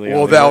 Like earlier.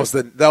 Well, that was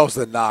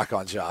the knock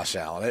on Josh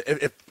Allen.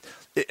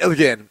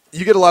 Again,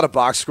 you get a lot of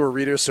box score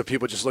readers, so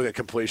people just look at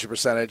completion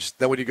percentage.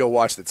 Then when you go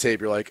watch the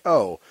tape, you're like,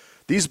 oh.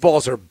 These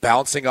balls are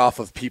bouncing off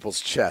of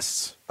people's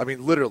chests. I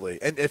mean, literally.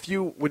 And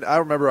when I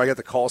remember I got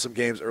to call some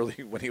games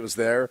early when he was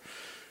there,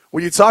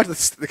 when you talk to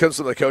some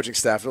of the coaching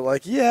staff, they're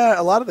like, yeah,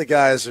 a lot of the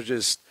guys are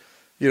just,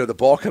 the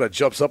ball kind of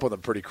jumps up on them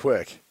pretty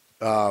quick.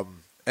 And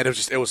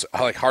it was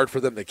like hard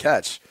for them to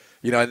catch.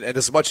 And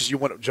as much as you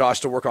want Josh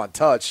to work on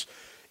touch,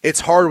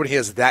 it's hard when he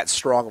has that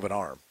strong of an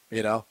arm,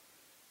 God,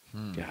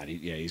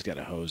 he's got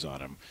a hose on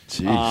him.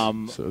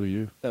 Jeez, so do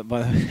you.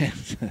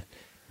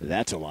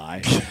 That's a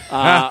lie.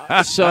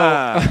 So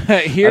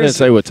I didn't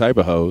say what type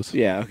of hose.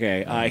 Yeah.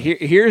 Okay.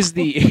 Here's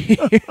the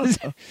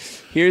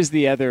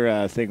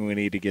other thing we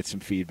need to get some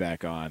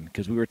feedback on,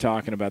 because we were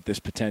talking about this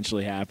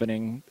potentially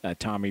happening.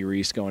 Tommy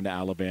Rees going to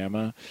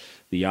Alabama,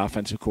 the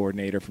offensive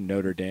coordinator from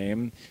Notre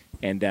Dame,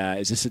 and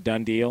is this a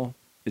done deal?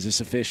 Is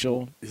this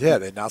official? Yeah,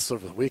 they announced it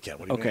over the weekend.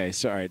 What do you mean? Okay,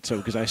 so all right. So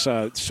because I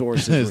saw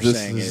sources were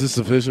saying is this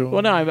official?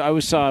 Well, no, I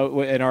saw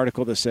an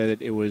article that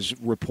said it was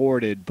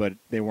reported, but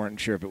they weren't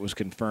sure if it was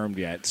confirmed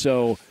yet.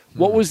 So,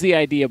 what was the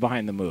idea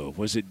behind the move?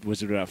 Was it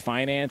about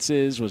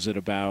finances? Was it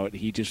about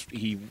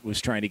he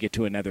was trying to get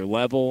to another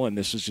level, and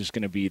this was just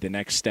going to be the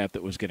next step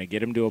that was going to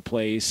get him to a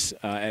place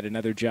at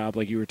another job,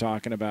 like you were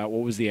talking about?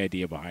 What was the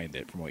idea behind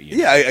it, from what you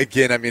know? Yeah,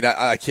 again, I mean,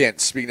 I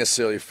can't speak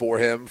necessarily for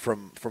him.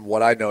 From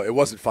what I know, it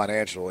wasn't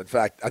financial. In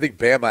fact, I think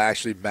Bama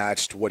actually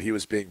matched what he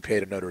was being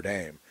paid at Notre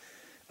Dame.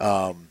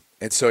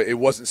 And so it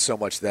wasn't so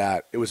much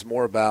that. It was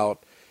more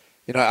about,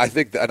 I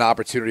think an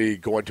opportunity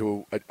going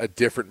to a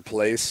different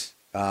place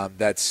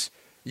that's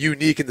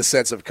unique in the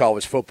sense of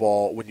college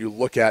football when you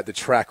look at the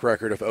track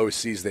record of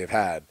OCs they've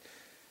had.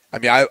 I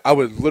mean, I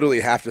would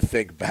literally have to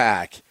think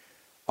back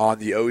on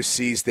the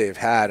OCs they've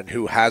had and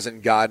who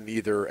hasn't gotten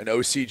either an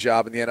OC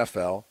job in the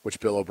NFL, which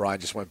Bill O'Brien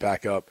just went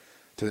back up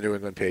to the New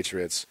England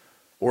Patriots,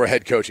 or a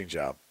head coaching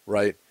job,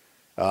 right?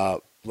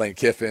 Lane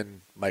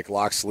Kiffin, Mike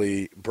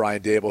Loxley,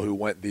 Brian Dable, who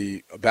went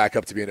back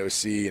up to be an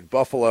OC in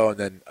Buffalo, and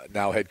then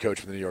now head coach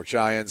for the New York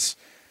Giants.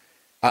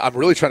 I'm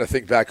really trying to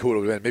think back who it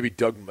would have been. Maybe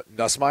Doug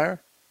Nussmeier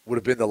would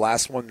have been the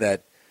last one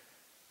that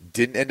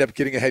didn't end up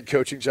getting a head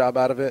coaching job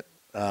out of it.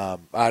 I'd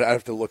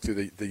have to look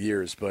through the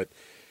years, but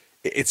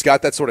it's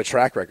got that sort of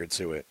track record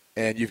to it.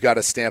 And you've got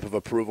a stamp of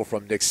approval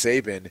from Nick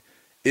Saban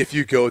if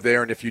you go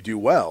there and if you do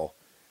well.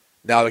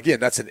 Now, again,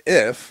 that's an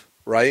if,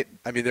 right?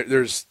 I mean,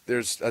 there's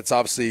that's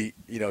obviously,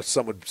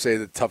 some would say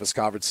the toughest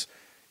conference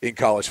in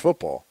college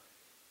football.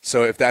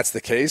 So if that's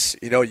the case,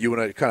 you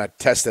want to kind of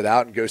test it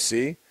out and go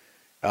see.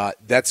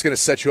 That's going to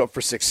set you up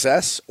for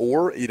success,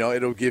 or,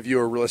 it'll give you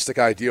a realistic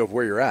idea of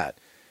where you're at.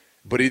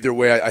 But either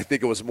way, I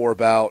think it was more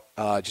about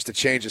just a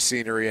change of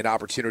scenery, an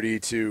opportunity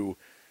to,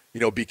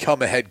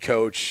 become a head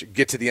coach,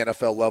 get to the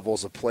NFL level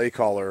as a play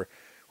caller,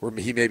 where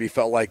he maybe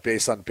felt like,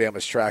 based on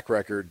Bama's track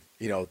record,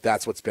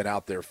 that's what's been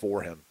out there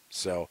for him.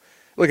 So,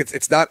 look,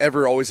 it's not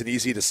ever always an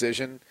easy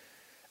decision.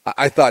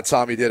 I thought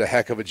Tommy did a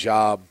heck of a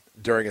job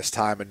during his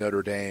time in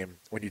Notre Dame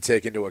when you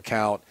take into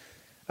account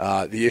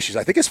the issues.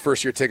 I think his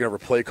first year taking over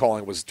play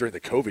calling was during the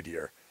COVID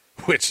year,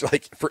 which,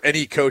 like, for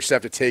any coach to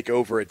have to take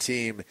over a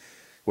team,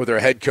 whether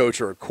a head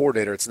coach or a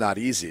coordinator, it's not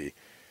easy.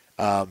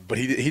 But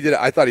he did.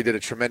 I thought he did a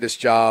tremendous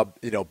job,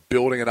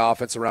 building an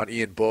offense around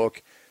Ian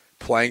Book,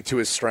 playing to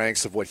his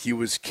strengths of what he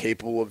was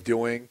capable of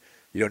doing,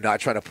 not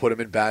trying to put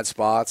him in bad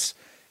spots.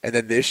 And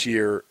then this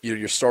year,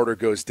 your starter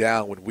goes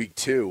down when week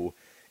 2,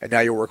 and now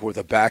you're working with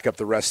a backup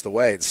the rest of the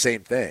way. And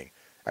same thing.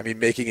 I mean,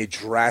 making a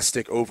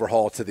drastic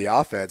overhaul to the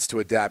offense to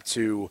adapt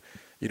to,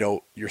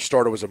 your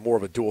starter was more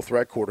of a dual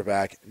threat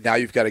quarterback. Now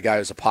you've got a guy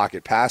who's a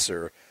pocket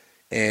passer,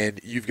 and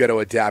you've got to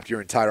adapt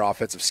your entire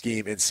offensive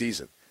scheme in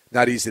season.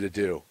 Not easy to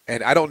do.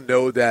 And I don't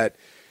know that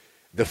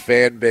the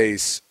fan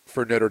base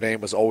for Notre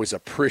Dame was always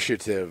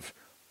appreciative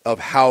of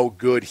how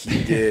good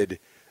he did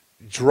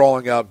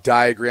drawing up,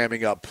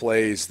 diagramming up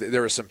plays.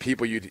 There were some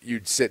people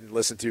you'd sit and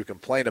listen to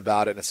complain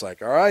about it, and it's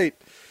like, all right,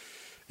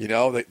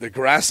 the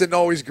grass isn't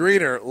always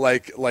greener.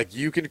 Like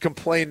you can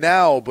complain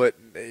now, but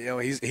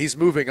he's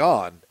moving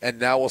on, and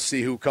now we'll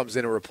see who comes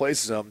in and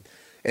replaces him,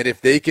 and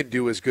if they can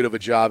do as good of a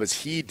job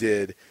as he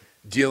did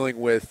dealing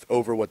with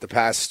over the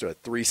past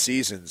 3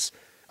 seasons,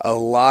 a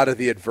lot of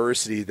the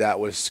adversity that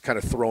was kind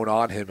of thrown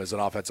on him as an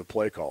offensive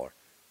play caller.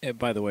 And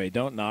by the way,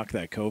 don't knock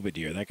that COVID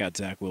year. That got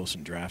Zach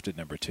Wilson drafted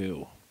number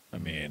 2. I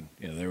mean,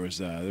 there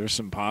was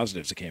some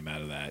positives that came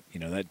out of that.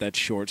 That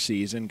short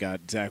season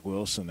got Zach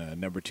Wilson a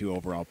number 2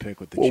 overall pick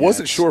with the Jets. It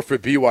wasn't short for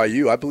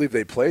BYU. I believe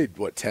they played,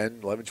 10,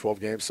 11, 12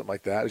 games, something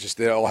like that. It's just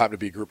they all happened to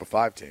be a group of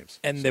 5 teams.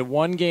 And the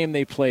one game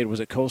they played, was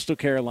it Coastal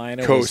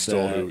Carolina?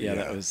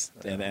 That was,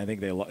 and I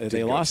think they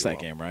lost that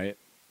game, right?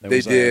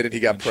 They did, and he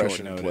got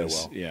pressured and played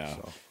well. Yeah.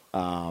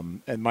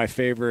 So. And my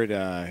favorite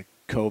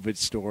COVID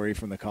story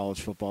from the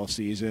college football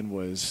season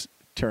was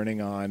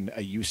turning on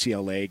a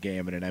UCLA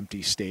game in an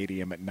empty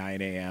stadium at 9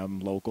 a.m.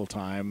 local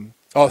time.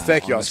 Oh,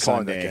 thank you. I was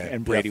calling the game.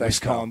 And Brady was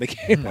calling the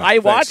game. Yeah, I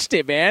watched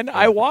it, man.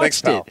 I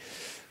watched it.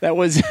 That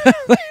was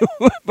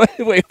 – by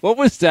the way, what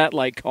was that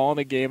like, calling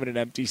a game in an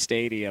empty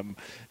stadium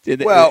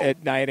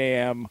at 9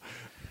 a.m.?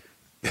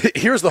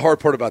 Here's the hard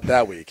part about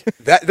that week.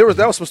 That was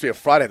supposed to be a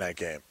Friday night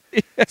game.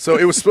 So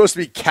it was supposed to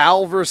be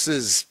Cal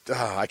versus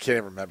I can't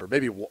even remember,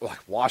 maybe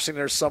like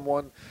Washington or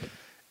someone.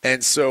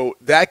 And so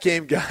that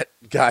game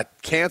got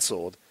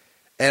canceled,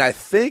 and I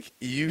think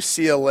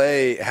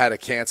UCLA had a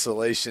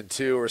cancellation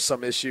too or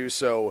some issue.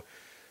 So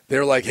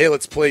they're like, hey,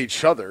 let's play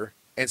each other.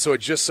 And so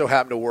it just so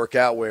happened to work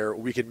out where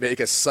we could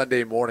make a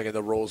Sunday morning in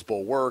the Rose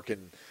Bowl work,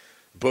 and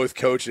both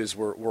coaches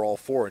were all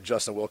for it,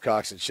 Justin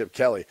Wilcox and Chip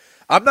Kelly.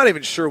 I'm not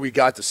even sure we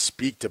got to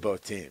speak to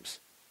both teams.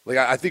 Like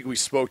I think we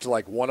spoke to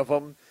like one of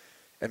them.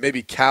 And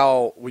maybe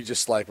Cal, we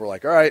just we're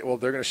like, all right, well,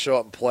 they're going to show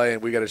up and play,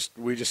 and we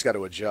just got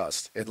to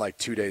adjust in like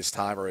 2 days'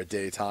 time or a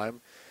day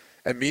time.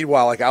 And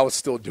meanwhile, I was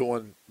still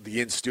doing the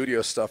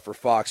in-studio stuff for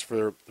Fox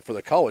for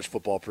the college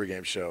football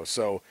pregame show.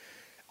 So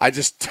I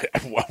just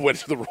went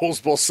to the Rose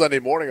Bowl Sunday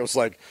morning. I was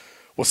like,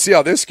 we'll see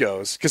how this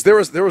goes, because there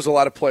was a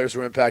lot of players who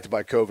were impacted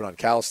by COVID on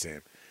Cal's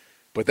team,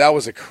 but that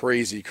was a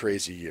crazy,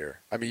 crazy year.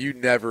 I mean, you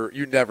never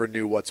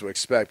knew what to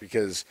expect,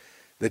 because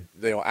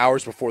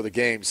hours before the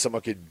game,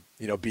 someone could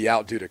be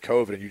out due to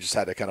COVID, and you just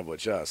had to kind of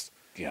adjust.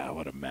 Yeah,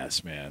 what a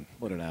mess, man.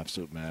 What an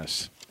absolute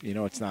mess.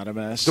 It's not a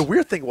mess. The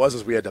weird thing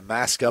was we had to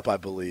mask up, I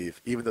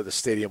believe, even though the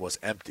stadium was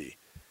empty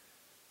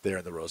there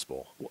in the Rose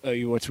Bowl.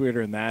 What's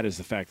weirder than that is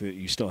the fact that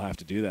you still have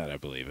to do that, I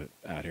believe,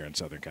 out here in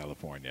Southern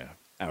California.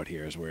 Out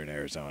here, as we're in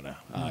Arizona.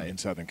 In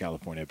Southern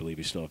California, I believe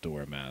you still have to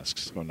wear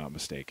masks, if I'm not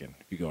mistaken,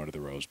 if you go into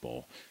the Rose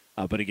Bowl.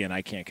 But again,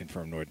 I can't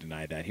confirm nor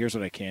deny that. Here's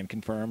what I can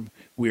confirm.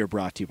 We are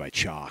brought to you by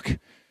Chalk.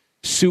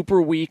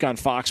 Super Week on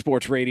Fox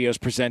Sports Radio is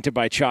presented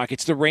by Chalk.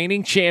 It's the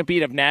reigning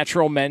champion of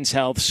natural men's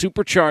health.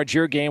 Supercharge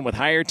your game with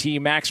higher T,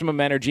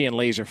 maximum energy, and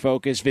laser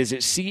focus.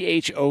 Visit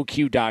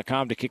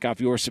CHOQ.com to kick off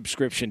your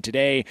subscription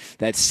today.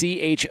 That's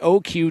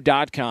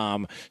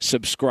CHOQ.com.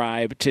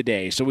 Subscribe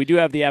today. So we do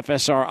have the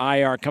FSR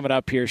IR coming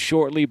up here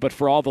shortly, but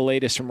for all the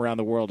latest from around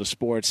the world of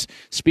sports,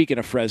 speaking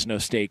of Fresno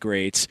State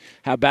greats,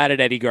 how about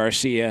it, Eddie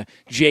Garcia?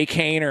 Jake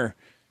Haener,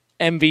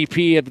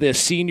 MVP of the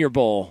Senior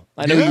Bowl.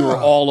 I know you were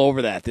all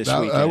over that this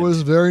weekend. That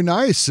was very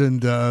nice. And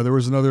there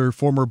was another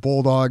former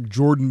Bulldog,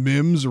 Jordan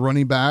Mims,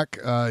 running back.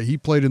 He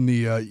played in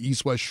the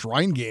East-West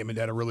Shrine game and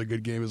had a really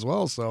good game as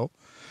well. So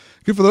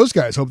good for those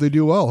guys. Hope they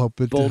do well. Hope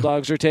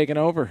Bulldogs are taking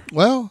over.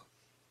 Well,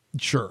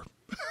 sure.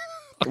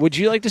 Would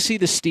you like to see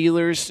the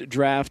Steelers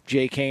draft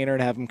Jake Haener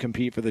and have him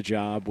compete for the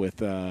job with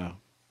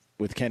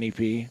Kenny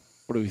P?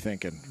 What are we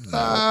thinking?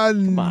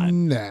 Come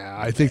on. Nah,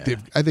 I think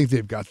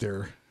they've got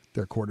their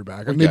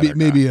quarterback.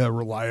 Maybe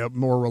a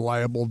more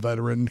reliable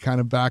veteran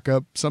kind of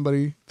backup,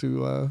 somebody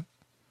to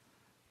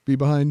be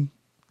behind.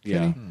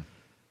 Yeah,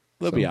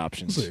 there'll be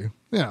options. We'll see.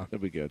 Yeah, that'll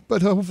be good.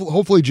 But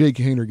hopefully Jake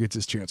Haener gets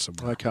his chance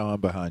somewhere. I like how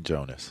I'm behind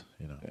Jonas.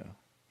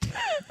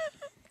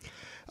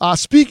 Yeah.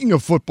 Speaking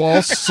of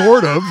football,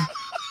 sort of.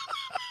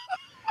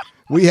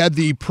 We had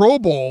the Pro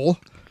Bowl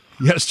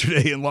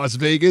yesterday in Las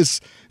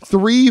Vegas.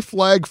 3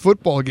 flag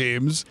football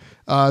games.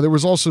 There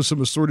was also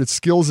some assorted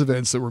skills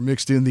events that were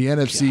mixed in. The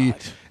NFC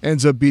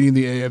ends up beating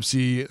the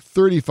AFC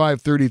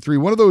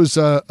 35-33. One of those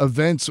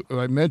events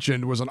I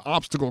mentioned was an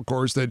obstacle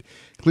course that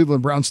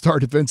Cleveland Browns star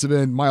defensive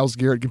end Myles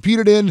Garrett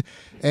competed in,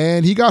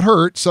 and he got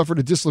hurt, suffered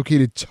a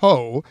dislocated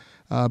toe,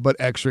 but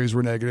x-rays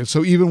were negative.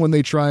 So even when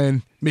they try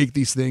and make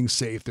these things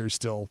safe, there's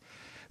still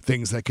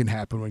things that can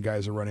happen when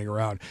guys are running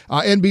around.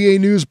 NBA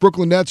news,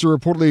 Brooklyn Nets are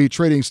reportedly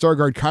trading star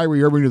guard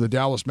Kyrie Irving to the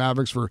Dallas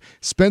Mavericks for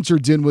Spencer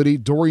Dinwiddie,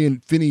 Dorian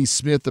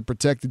Finney-Smith, the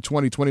protected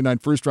 2029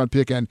 first-round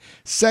pick, and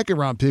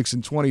second-round picks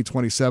in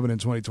 2027 and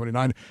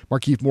 2029.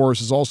 Markieff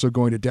Morris is also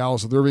going to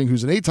Dallas with Irving,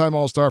 who's an 8-time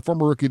All-Star,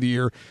 former Rookie of the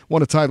Year,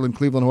 won a title in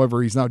Cleveland.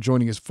 However, he's now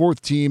joining his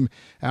fourth team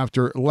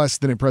after less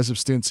than impressive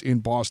stints in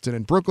Boston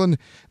and Brooklyn.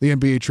 The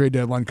NBA trade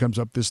deadline comes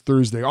up this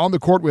Thursday. On the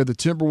court, we have the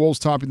Timberwolves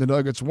topping the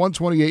Nuggets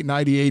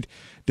 128-98.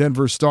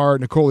 Denver star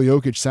Nikola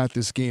Jokic sat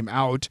this game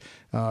out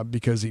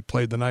because he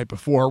played the night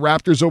before.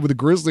 Raptors over the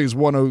Grizzlies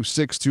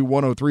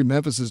 106-103.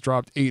 Memphis has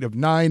dropped 8 of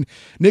 9.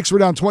 Knicks were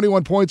down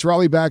 21 points.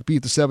 Rally back,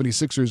 beat the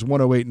 76ers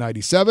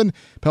 108-97.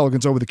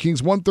 Pelicans over the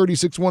Kings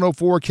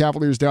 136-104.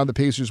 Cavaliers down the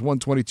Pacers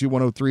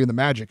 122-103. And the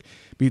Magic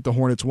beat the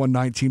Hornets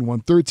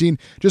 119-113.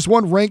 Just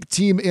one ranked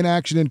team in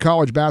action in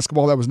college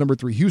basketball. That was number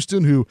 3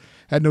 Houston, who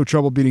had no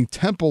trouble beating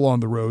Temple on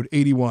the road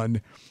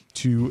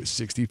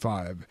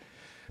 81-65.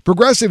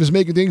 Progressive is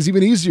making things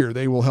even easier.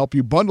 They will help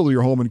you bundle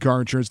your home and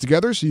car insurance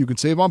together so you can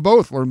save on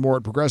both. Learn more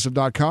at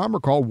Progressive.com or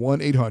call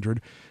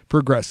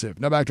 1-800-PROGRESSIVE.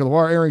 Now back to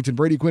LeVar Arrington,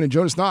 Brady Quinn, and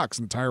Jonas Knox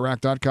in the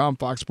TireRack.com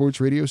Fox Sports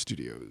Radio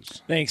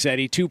studios. Thanks,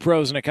 Eddie. 2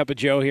 pros and a cup of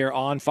Joe here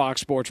on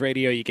Fox Sports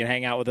Radio. You can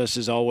hang out with us,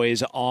 as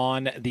always,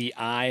 on the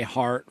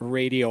iHeart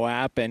Radio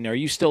app. And are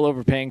you still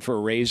overpaying for a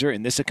razor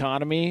in this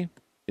economy?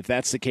 If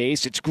that's the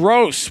case, it's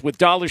gross. With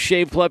Dollar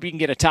Shave Club, you can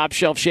get a top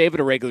shelf shave at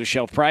a regular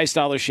shelf price.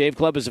 Dollar Shave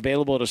Club is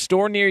available at a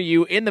store near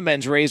you in the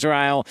men's razor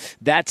aisle.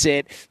 That's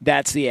it.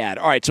 That's the ad.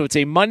 All right, so it's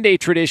a Monday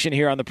tradition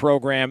here on the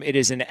program. It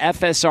is an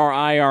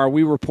FSR-IR.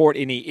 We report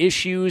any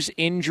issues,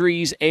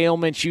 injuries,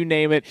 ailments, you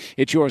name it.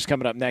 It's yours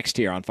coming up next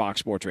here on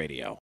Fox Sports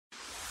Radio.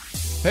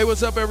 Hey,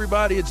 what's up,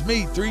 everybody? It's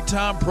me,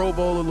 3-time Pro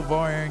Bowler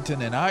LeVar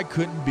Arrington, and I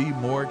couldn't be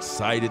more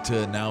excited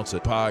to announce a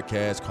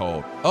podcast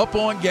called Up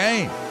On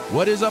Game.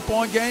 What is Up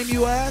On Game,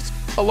 you ask?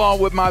 Along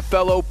with my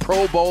fellow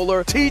Pro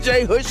Bowler,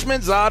 TJ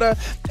Houshmandzadeh,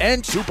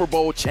 and Super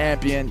Bowl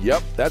champion,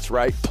 yep, that's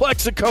right,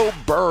 Plexico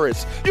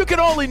Burress. You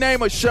can only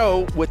name a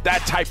show with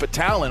that type of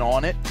talent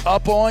on it.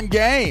 Up On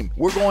Game.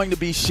 We're going to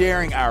be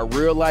sharing our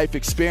real-life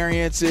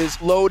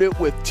experiences loaded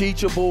with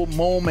teachable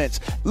moments.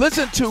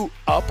 Listen to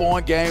Up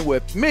On Game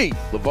with me,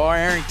 LeVar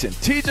Arrington,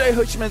 TJ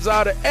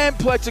Houshmandzadeh, and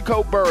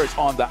Plexico Burress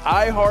on the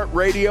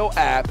iHeartRadio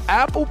app,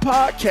 Apple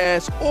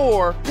Podcasts,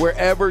 or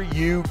wherever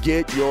you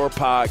get your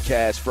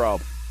podcasts from.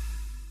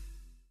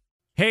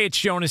 Hey, it's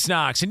Jonas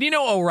Knox, and you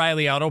know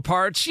O'Reilly Auto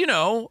Parts. You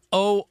know,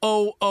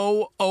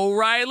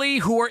 O'Reilly,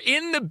 who are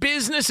in the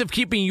business of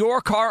keeping your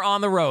car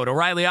on the road.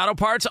 O'Reilly Auto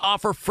Parts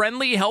offer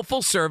friendly,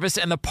 helpful service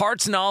and the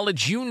parts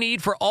knowledge you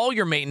need for all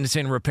your maintenance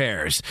and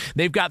repairs.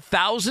 They've got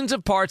thousands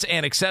of parts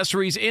and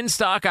accessories in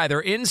stock, either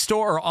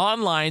in-store or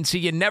online, so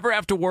you never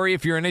have to worry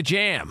if you're in a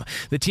jam.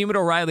 The team at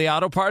O'Reilly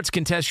Auto Parts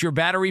can test your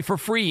battery for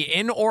free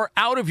in or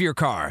out of your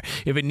car.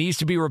 If it needs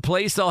to be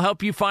replaced, they'll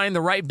help you find the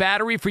right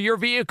battery for your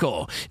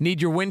vehicle.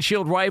 Need your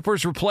windshield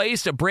wipers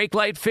replaced, a brake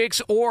light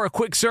fix, or a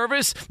quick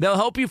service? They'll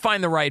help you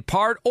find the right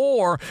part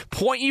or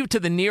point you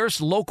to the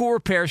nearest local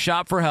repair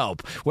shop for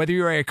help. Whether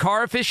you're a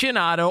car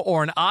aficionado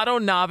or an auto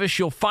novice,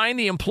 you'll find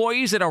the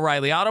employees at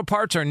O'Reilly Auto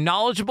Parts are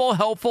knowledgeable,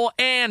 helpful,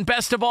 and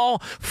best of all,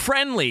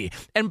 friendly.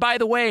 And by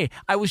the way,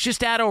 I was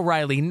just at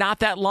O'Reilly not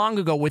that long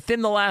ago,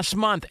 within the last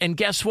month, and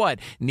guess what?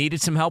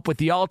 Needed some help with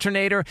the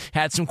alternator,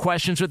 had some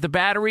questions with the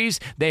batteries.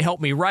 They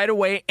helped me right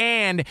away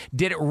and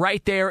did it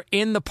right there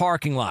in the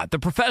parking lot. The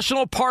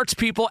professional parts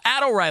people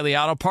at O'Reilly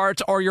Auto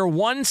Parts are your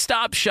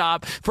one-stop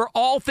shop for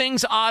all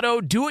things auto,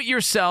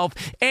 do-it-yourself,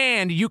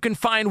 and you can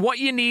find what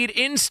you need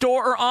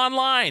in-store or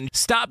online.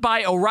 Stop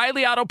by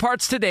O'Reilly Auto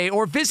Parts today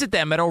or visit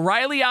them at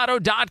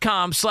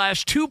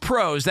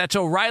O'ReillyAuto.com/2pros. That's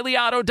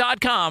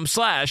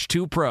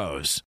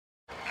O'ReillyAuto.com/2pros.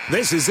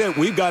 This is it.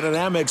 We've got an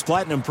Amex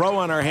Platinum Pro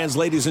on our hands,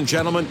 ladies and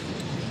gentlemen.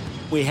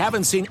 We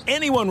haven't seen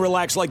anyone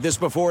relax like this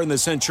before in the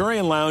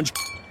Centurion Lounge.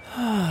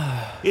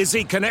 Is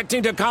he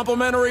connecting to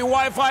complimentary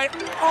Wi-Fi?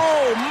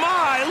 Oh,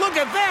 my! Look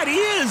at that! He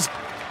is!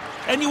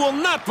 And you will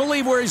not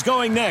believe where he's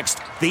going next.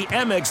 The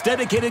Amex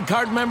dedicated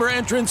card member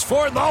entrance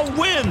for the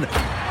win!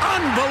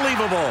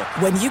 Unbelievable!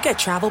 When you get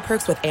travel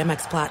perks with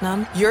Amex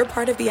Platinum, you're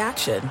part of the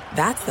action.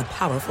 That's the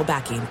powerful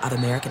backing of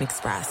American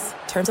Express.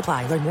 Terms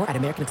apply. Learn more at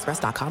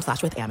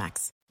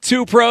americanexpress.com/withAmex.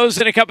 2 pros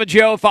and a cup of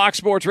Joe, Fox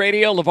Sports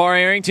Radio. LeVar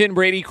Arrington,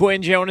 Brady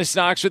Quinn, Jonas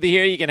Knox with you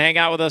here. You can hang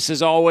out with us,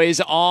 as always,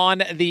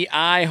 on the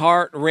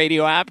iHeart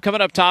Radio app.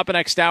 Coming up top of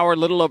next hour, a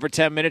little over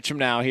 10 minutes from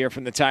now, here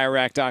from the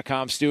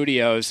TireRack.com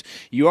studios,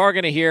 you are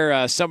going to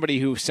hear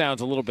somebody who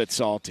sounds a little bit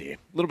salty, a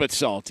little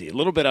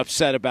bit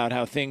upset about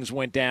how things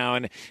went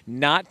down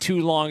not too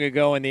long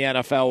ago in the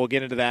NFL. We'll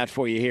get into that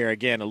for you here,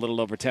 again, a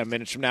little over 10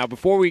 minutes from now.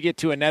 Before we get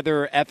to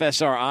another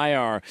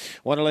FSR-IR, I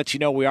want to let you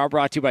know we are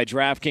brought to you by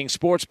DraftKings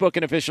Sportsbook,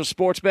 an official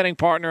sports betting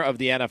partner of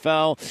the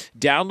NFL.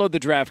 Download the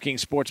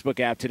DraftKings Sportsbook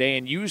app today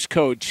and use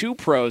code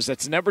 2pros.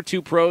 That's number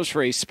 2pros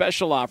for a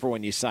special offer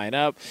when you sign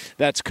up.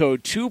 That's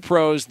code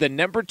 2pros, the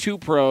number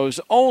 2pros,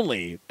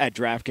 only at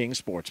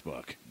DraftKings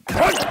Sportsbook.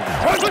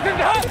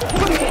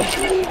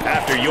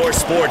 After your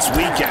sports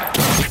weekend,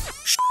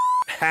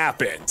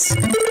 happens.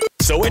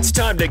 So it's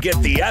time to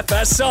get the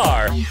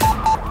FSR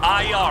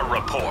IR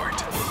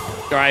report.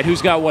 All right,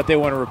 who's got what they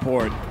want to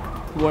report?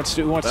 Who wants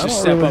to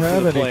step up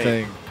to the plate?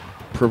 Anything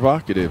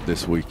provocative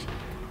this week.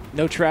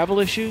 No travel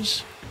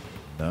issues?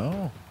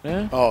 No.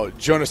 Yeah? Oh,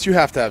 Jonas, you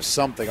have to have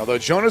something. Although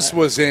Jonas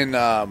was in,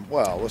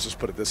 let's just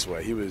put it this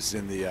way. He was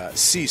in the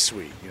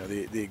C-suite,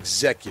 the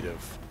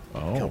executive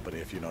company,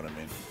 if you know what I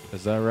mean.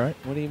 Is that right?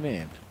 What do you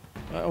mean?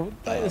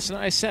 Listen,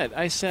 I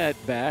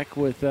sat back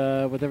with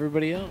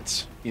everybody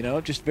else.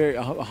 Just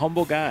a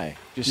humble guy.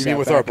 You mean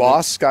with our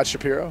boss, Scott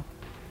Shapiro?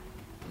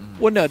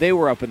 Well, no, they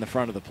were up in the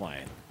front of the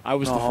plane. I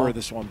was the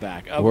furthest one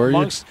back.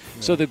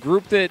 So the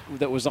group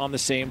that was on the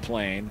same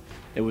plane,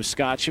 it was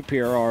Scott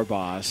Shapiro, our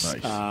boss,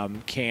 nice.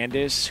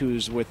 Candace,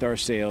 who's with our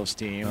sales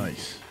team,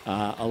 nice.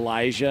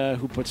 Elijah,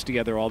 who puts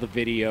together all the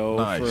video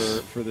nice.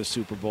 for the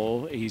Super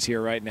Bowl. He's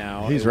here right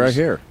now. He's right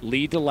here.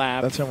 Lee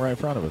DeLapp. That's him right in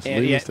front of us.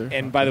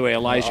 And by the way,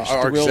 Elijah's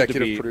our thrilled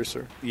executive to be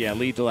producer. Yeah,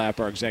 Lee DeLapp,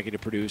 our executive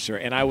producer,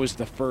 and I was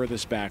the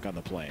furthest back on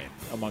the plane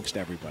amongst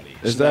everybody.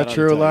 Is that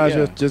true,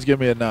 Elijah? Yeah. Just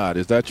give me a nod.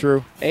 Is that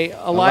true? Hey,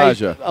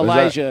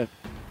 Elijah.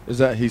 Is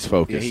that he's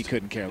focused? Yeah, he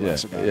couldn't care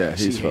less about us. Yeah,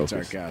 he hates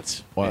our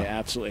guts. Wow. He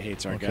absolutely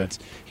hates our guts.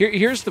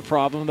 Here's the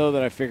problem, though,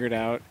 that I figured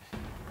out.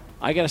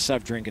 I got to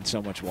stop drinking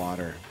so much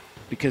water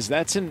because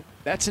that's an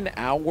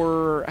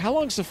hour. How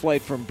long's the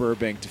flight from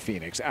Burbank to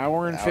Phoenix?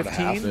 Hour and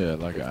 15? Yeah,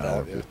 like an hour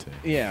and 15.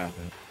 Yeah.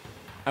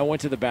 I went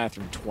to the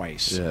bathroom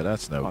twice. Yeah,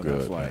 that's no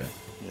good, man.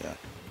 Yeah.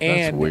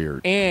 That's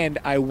weird. And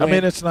I went. I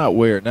mean, it's not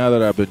weird now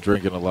that I've been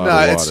drinking a lot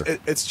of water.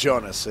 It's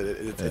Jonas.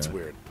 It's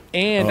weird.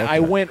 And I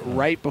went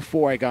right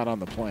before I got on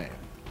the plane.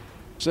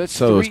 So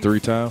it's it's 3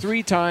 times?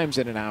 3 times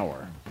in an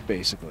hour,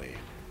 basically.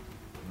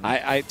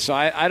 I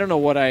don't know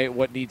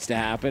what needs to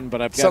happen,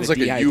 but I've got sounds like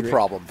a you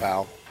problem,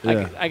 pal.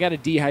 Yeah. I got a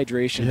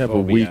dehydration. You have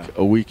phobia.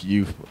 a weak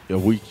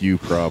you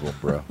problem,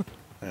 bro.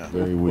 Yeah.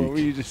 Very weak. What were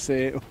you just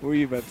saying? What were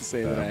you about to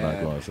say? I'm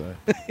not going to say.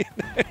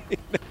 You're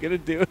not gonna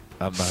do it.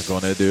 I'm not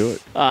going to do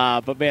it.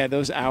 But man,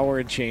 those hour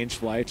and change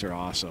flights are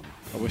awesome.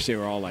 I wish they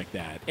were all like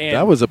that. And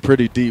that was a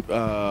pretty deep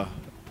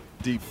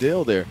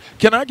deal there.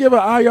 Can I give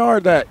an IR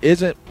that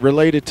isn't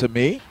related to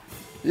me?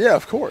 Yeah,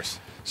 of course.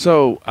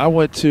 So I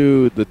went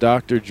to the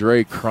Dr.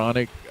 Dre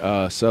Chronic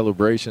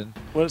celebration.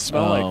 What does it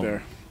smell like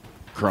there?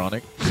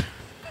 Chronic.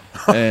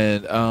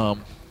 And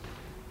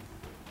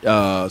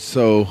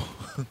so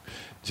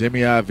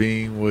Jimmy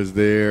Iovine was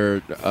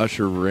there.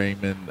 Usher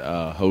Raymond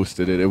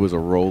hosted it. It was a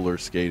roller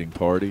skating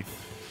party.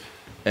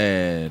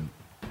 And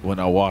when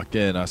I walked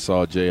in, I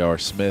saw J.R.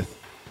 Smith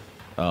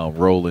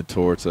rolling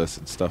towards us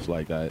and stuff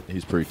like that.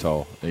 He's pretty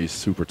tall. He's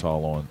super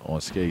tall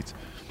on skates.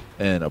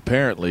 And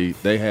apparently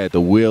they had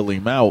to wheel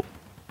him out.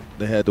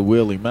 They had to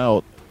wheel him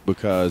out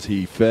because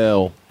he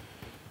fell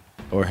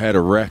or had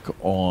a wreck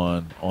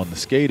on the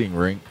skating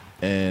rink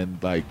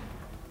and like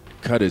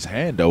cut his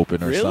hand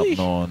open or something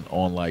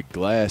on like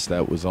glass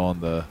that was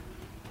on the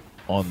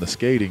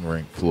skating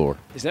rink floor.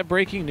 Is that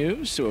breaking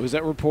news? So was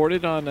that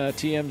reported on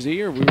TMZ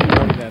or are we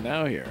reporting that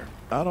now here?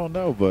 I don't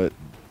know, but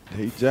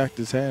he jacked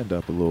his hand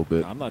up a little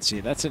bit. I'm not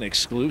seeing that's an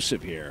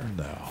exclusive here.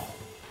 No.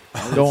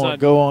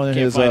 Go on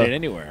his find it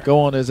anywhere. Go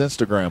on his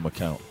Instagram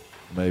account.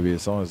 Maybe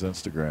it's on his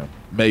Instagram.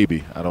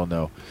 Maybe, I don't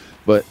know.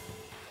 But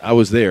I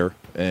was there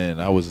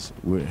and I was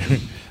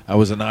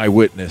an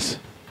eyewitness.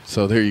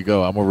 So there you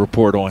go. I'm gonna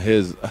report on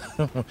his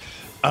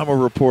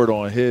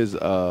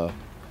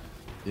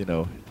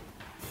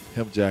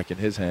him jacking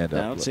his hand up.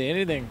 I don't see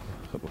anything.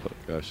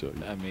 I'll show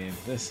you. I mean,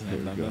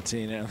 I'm not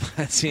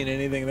seeing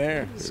anything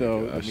there.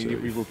 So you're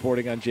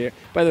reporting on JR.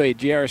 By the way,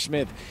 J.R.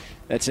 Smith,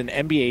 that's an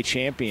NBA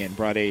champion,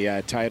 brought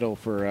a title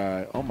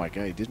for. Oh my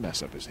God, he did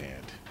mess up his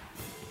hand.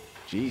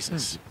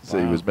 Jesus. So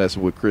he was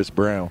messing with Chris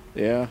Brown.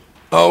 Yeah.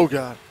 Oh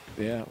God.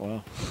 Yeah.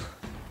 Well.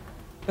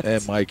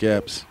 And Mike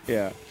Epps.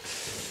 Yeah.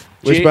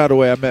 Which, by the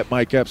way, I met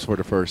Mike Epps for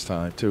the first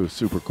time too.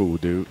 Super cool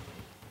dude.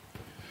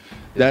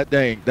 That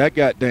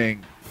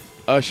dang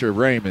Usher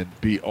Raymond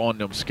be on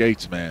them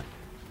skates, man.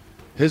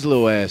 His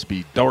little ass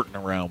be darting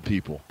around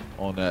people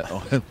on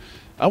that.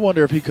 I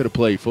wonder if he could have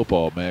played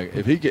football, man.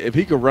 If he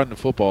could run the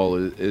football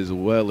as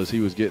well as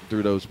he was getting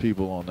through those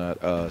people on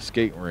that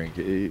skating rink,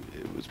 it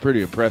was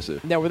pretty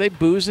impressive. Now, were they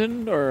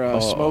boozing or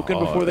smoking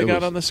before they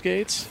got on the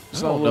skates?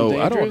 I don't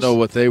know. I don't know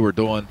what they were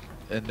doing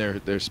in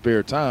their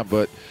spare time,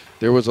 but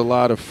there was a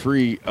lot of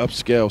free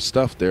upscale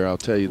stuff there. I'll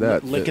tell you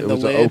that. Licking the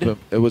lid.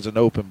 It was an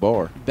open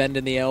bar.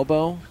 Bending the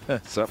elbow.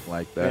 Something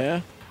like that.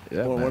 Yeah.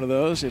 Yeah, one of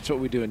those. It's what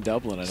we do in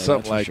Dublin. I know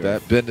something like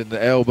that. Bending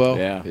the elbow.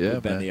 Yeah.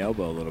 Bend the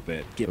elbow a little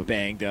bit. Get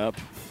banged up.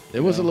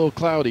 It was a little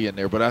cloudy in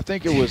there, but I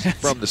think it was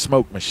from the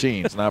smoke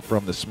machines, not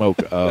from the smoke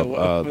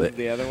of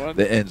the other one.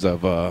 The ends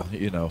of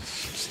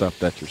stuff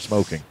that you're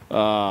smoking.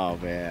 Oh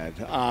man,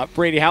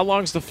 Brady, how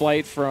long's the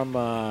flight from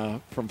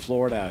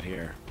Florida out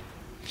here?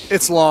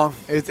 It's long.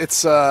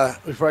 It's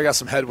we probably got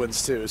some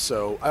headwinds too,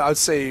 so I would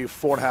say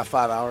 4.5,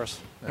 5 hours.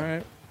 All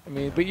right. I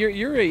mean, but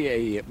you're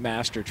a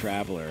master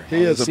traveler.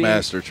 He is a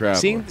master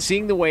traveler.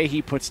 Seeing the way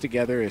he puts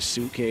together his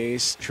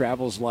suitcase,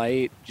 travels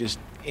light, just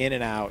in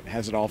and out,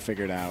 has it all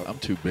figured out. I'm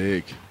too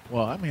big.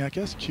 Well, I mean, I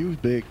guess Q's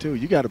big too.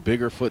 You got a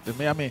bigger foot than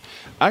me. I mean,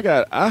 I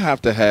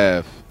have to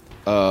have.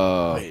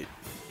 Wait.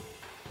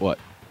 What?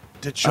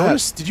 Did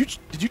Jonas? Did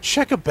you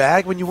check a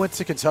bag when you went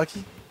to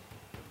Kentucky?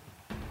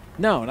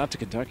 No, not to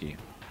Kentucky.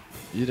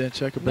 You didn't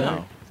check a bag?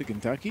 No, to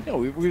Kentucky? No,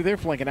 we were there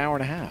for like an hour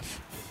and a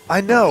half.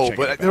 I know,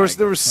 but there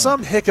was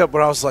some hiccup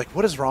where I was like,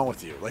 "What is wrong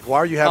with you? Like, why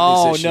are you having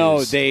these issues?" Oh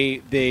no,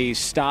 they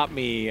stopped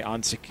me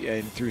on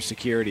through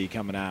security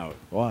coming out.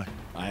 Why?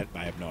 I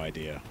have no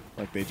idea.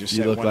 Like they just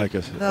you said look like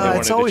a. No,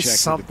 it's always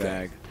something. The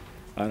bag.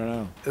 I don't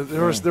know.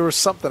 There was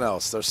something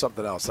else. There's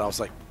something else. And I was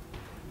like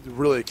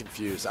really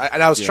confused.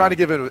 I was trying to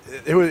give him.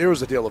 It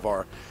was a deal of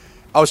our.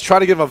 I was trying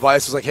to give him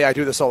advice. I was like, "Hey, I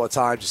do this all the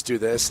time. Just do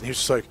this." And he was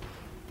just like,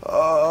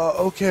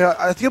 "Okay,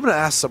 I think I'm going to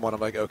ask someone."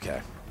 I'm like,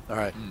 "Okay." All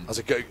right. I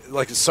was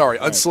like, sorry,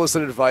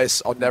 unsolicited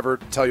advice. I'll never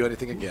tell you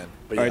anything again.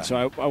 But all right,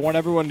 so I want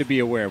everyone to be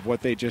aware of what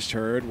they just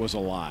heard was a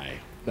lie.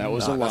 That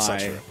was a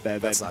lie.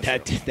 That's not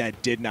true.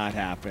 That did not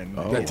happen.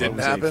 Oh. That didn't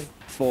happen?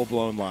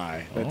 Full-blown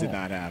lie. That did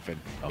not happen.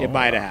 It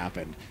might have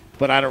happened,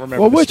 but I don't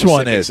remember which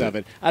one is of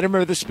it. I don't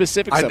remember the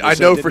specifics of it. I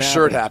know for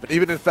sure it happened.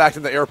 Even, in fact,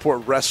 in the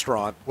airport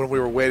restaurant when we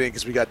were waiting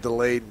because we got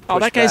delayed and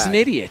pushed that guy's back. an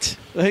idiot.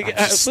 Like,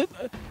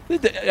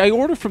 I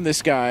order from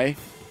this guy,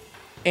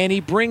 and he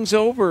brings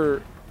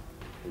over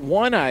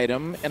one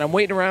item, and I'm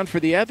waiting around for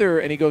the other,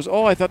 and he goes,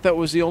 "Oh, I thought that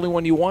was the only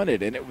one you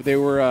wanted." And they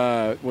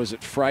were, was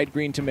it fried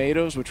green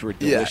tomatoes, which were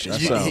delicious?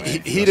 Yeah,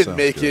 he didn't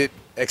make it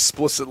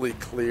explicitly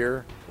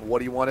clear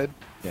what he wanted.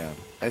 Yeah.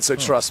 And so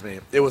trust me,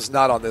 it was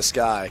not on this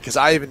guy. Because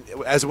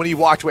when he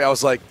walked away, I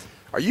was like,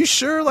 "Are you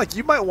sure? Like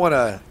you might want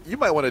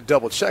to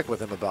double check with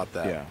him about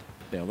that." Yeah.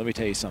 Yeah. Let me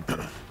tell you something.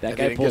 That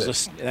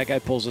guy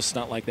pulls a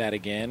stunt like that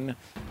again.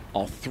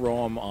 I'll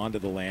throw him onto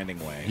the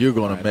landing way. You're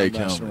going to make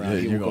him.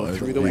 You're going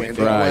through the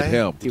landing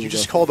way. Did you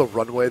just call the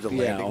runway the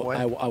landing way?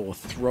 I will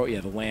throw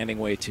the landing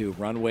way too.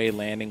 Runway,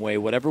 landing way,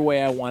 whatever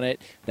way I want it.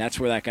 That's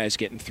where that guy's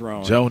getting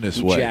thrown. Jonas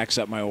way. Jacks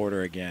up my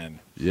order again.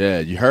 Yeah,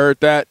 you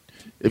heard that.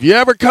 If you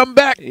ever come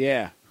back,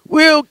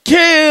 we'll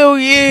kill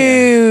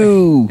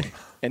you.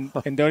 and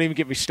don't even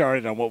get me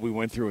started on what we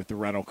went through with the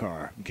rental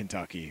ar in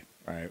Kentucky.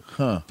 Right.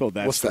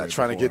 What's that?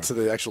 Trying to get to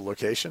the actual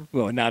location?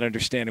 Well, not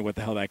understanding what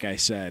the hell that guy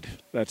said.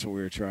 That's what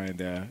we were trying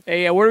to.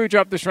 Hey, where do we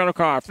drop this rental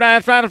car?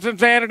 Forgot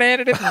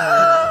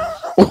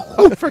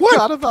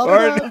about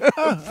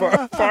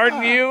that.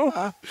 Pardon you?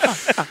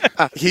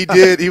 He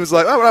did. He was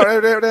like, "Oh,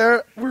 right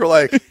there." We were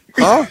like,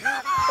 "Huh?"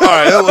 All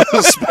right,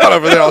 that spot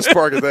over there. I'll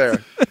park it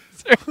there.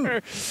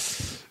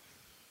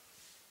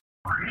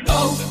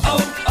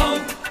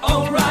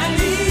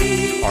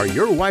 O'Reilly. Are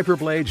your wiper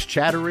blades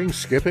chattering,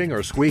 skipping,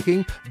 or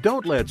squeaking?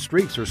 Don't let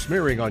streaks or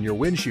smearing on your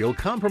windshield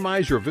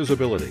compromise your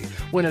visibility.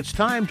 When it's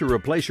time to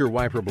replace your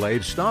wiper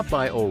blades, stop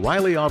by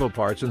O'Reilly Auto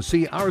Parts and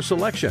see our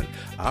selection.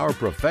 Our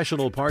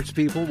professional parts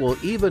people will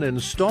even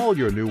install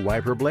your new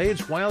wiper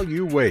blades while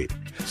you wait.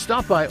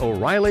 Stop by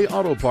O'Reilly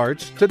Auto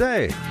Parts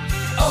today.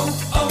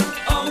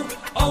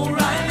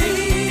 O'Reilly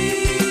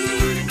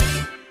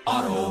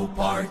Auto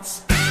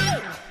Parts.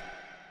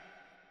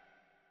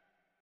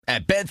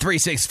 At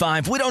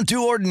Bet365, we don't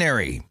do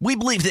ordinary. We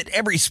believe that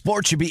every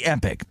sport should be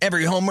epic.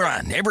 Every home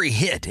run, every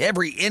hit,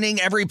 every inning,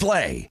 every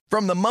play.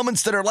 From the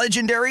moments that are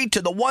legendary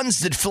to the ones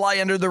that fly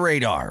under the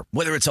radar.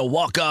 Whether it's a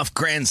walk-off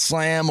grand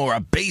slam or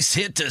a base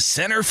hit to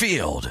center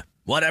field.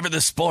 Whatever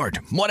the sport,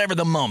 whatever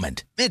the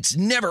moment. It's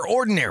never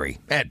ordinary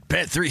at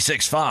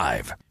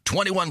Bet365.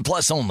 21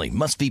 plus only.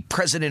 Must be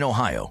present in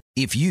Ohio.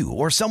 If you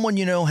or someone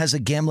you know has a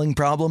gambling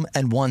problem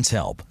and wants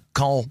help,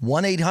 call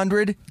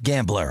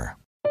 1-800-GAMBLER.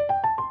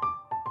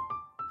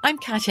 I'm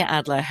Katya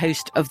Adler,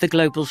 host of The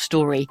Global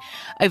Story.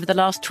 Over the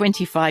last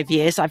 25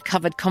 years, I've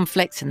covered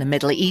conflicts in the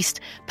Middle East,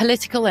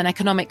 political and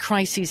economic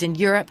crises in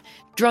Europe,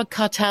 drug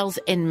cartels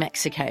in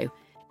Mexico.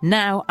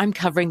 Now I'm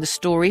covering the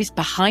stories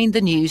behind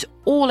the news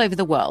all over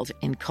the world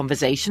in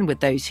conversation with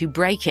those who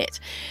break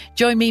it.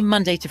 Join me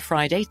Monday to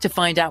Friday to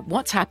find out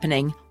what's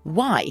happening,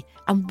 why,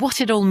 and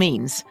what it all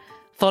means.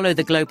 Follow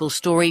The Global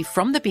Story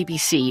from the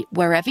BBC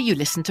wherever you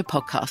listen to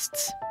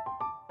podcasts.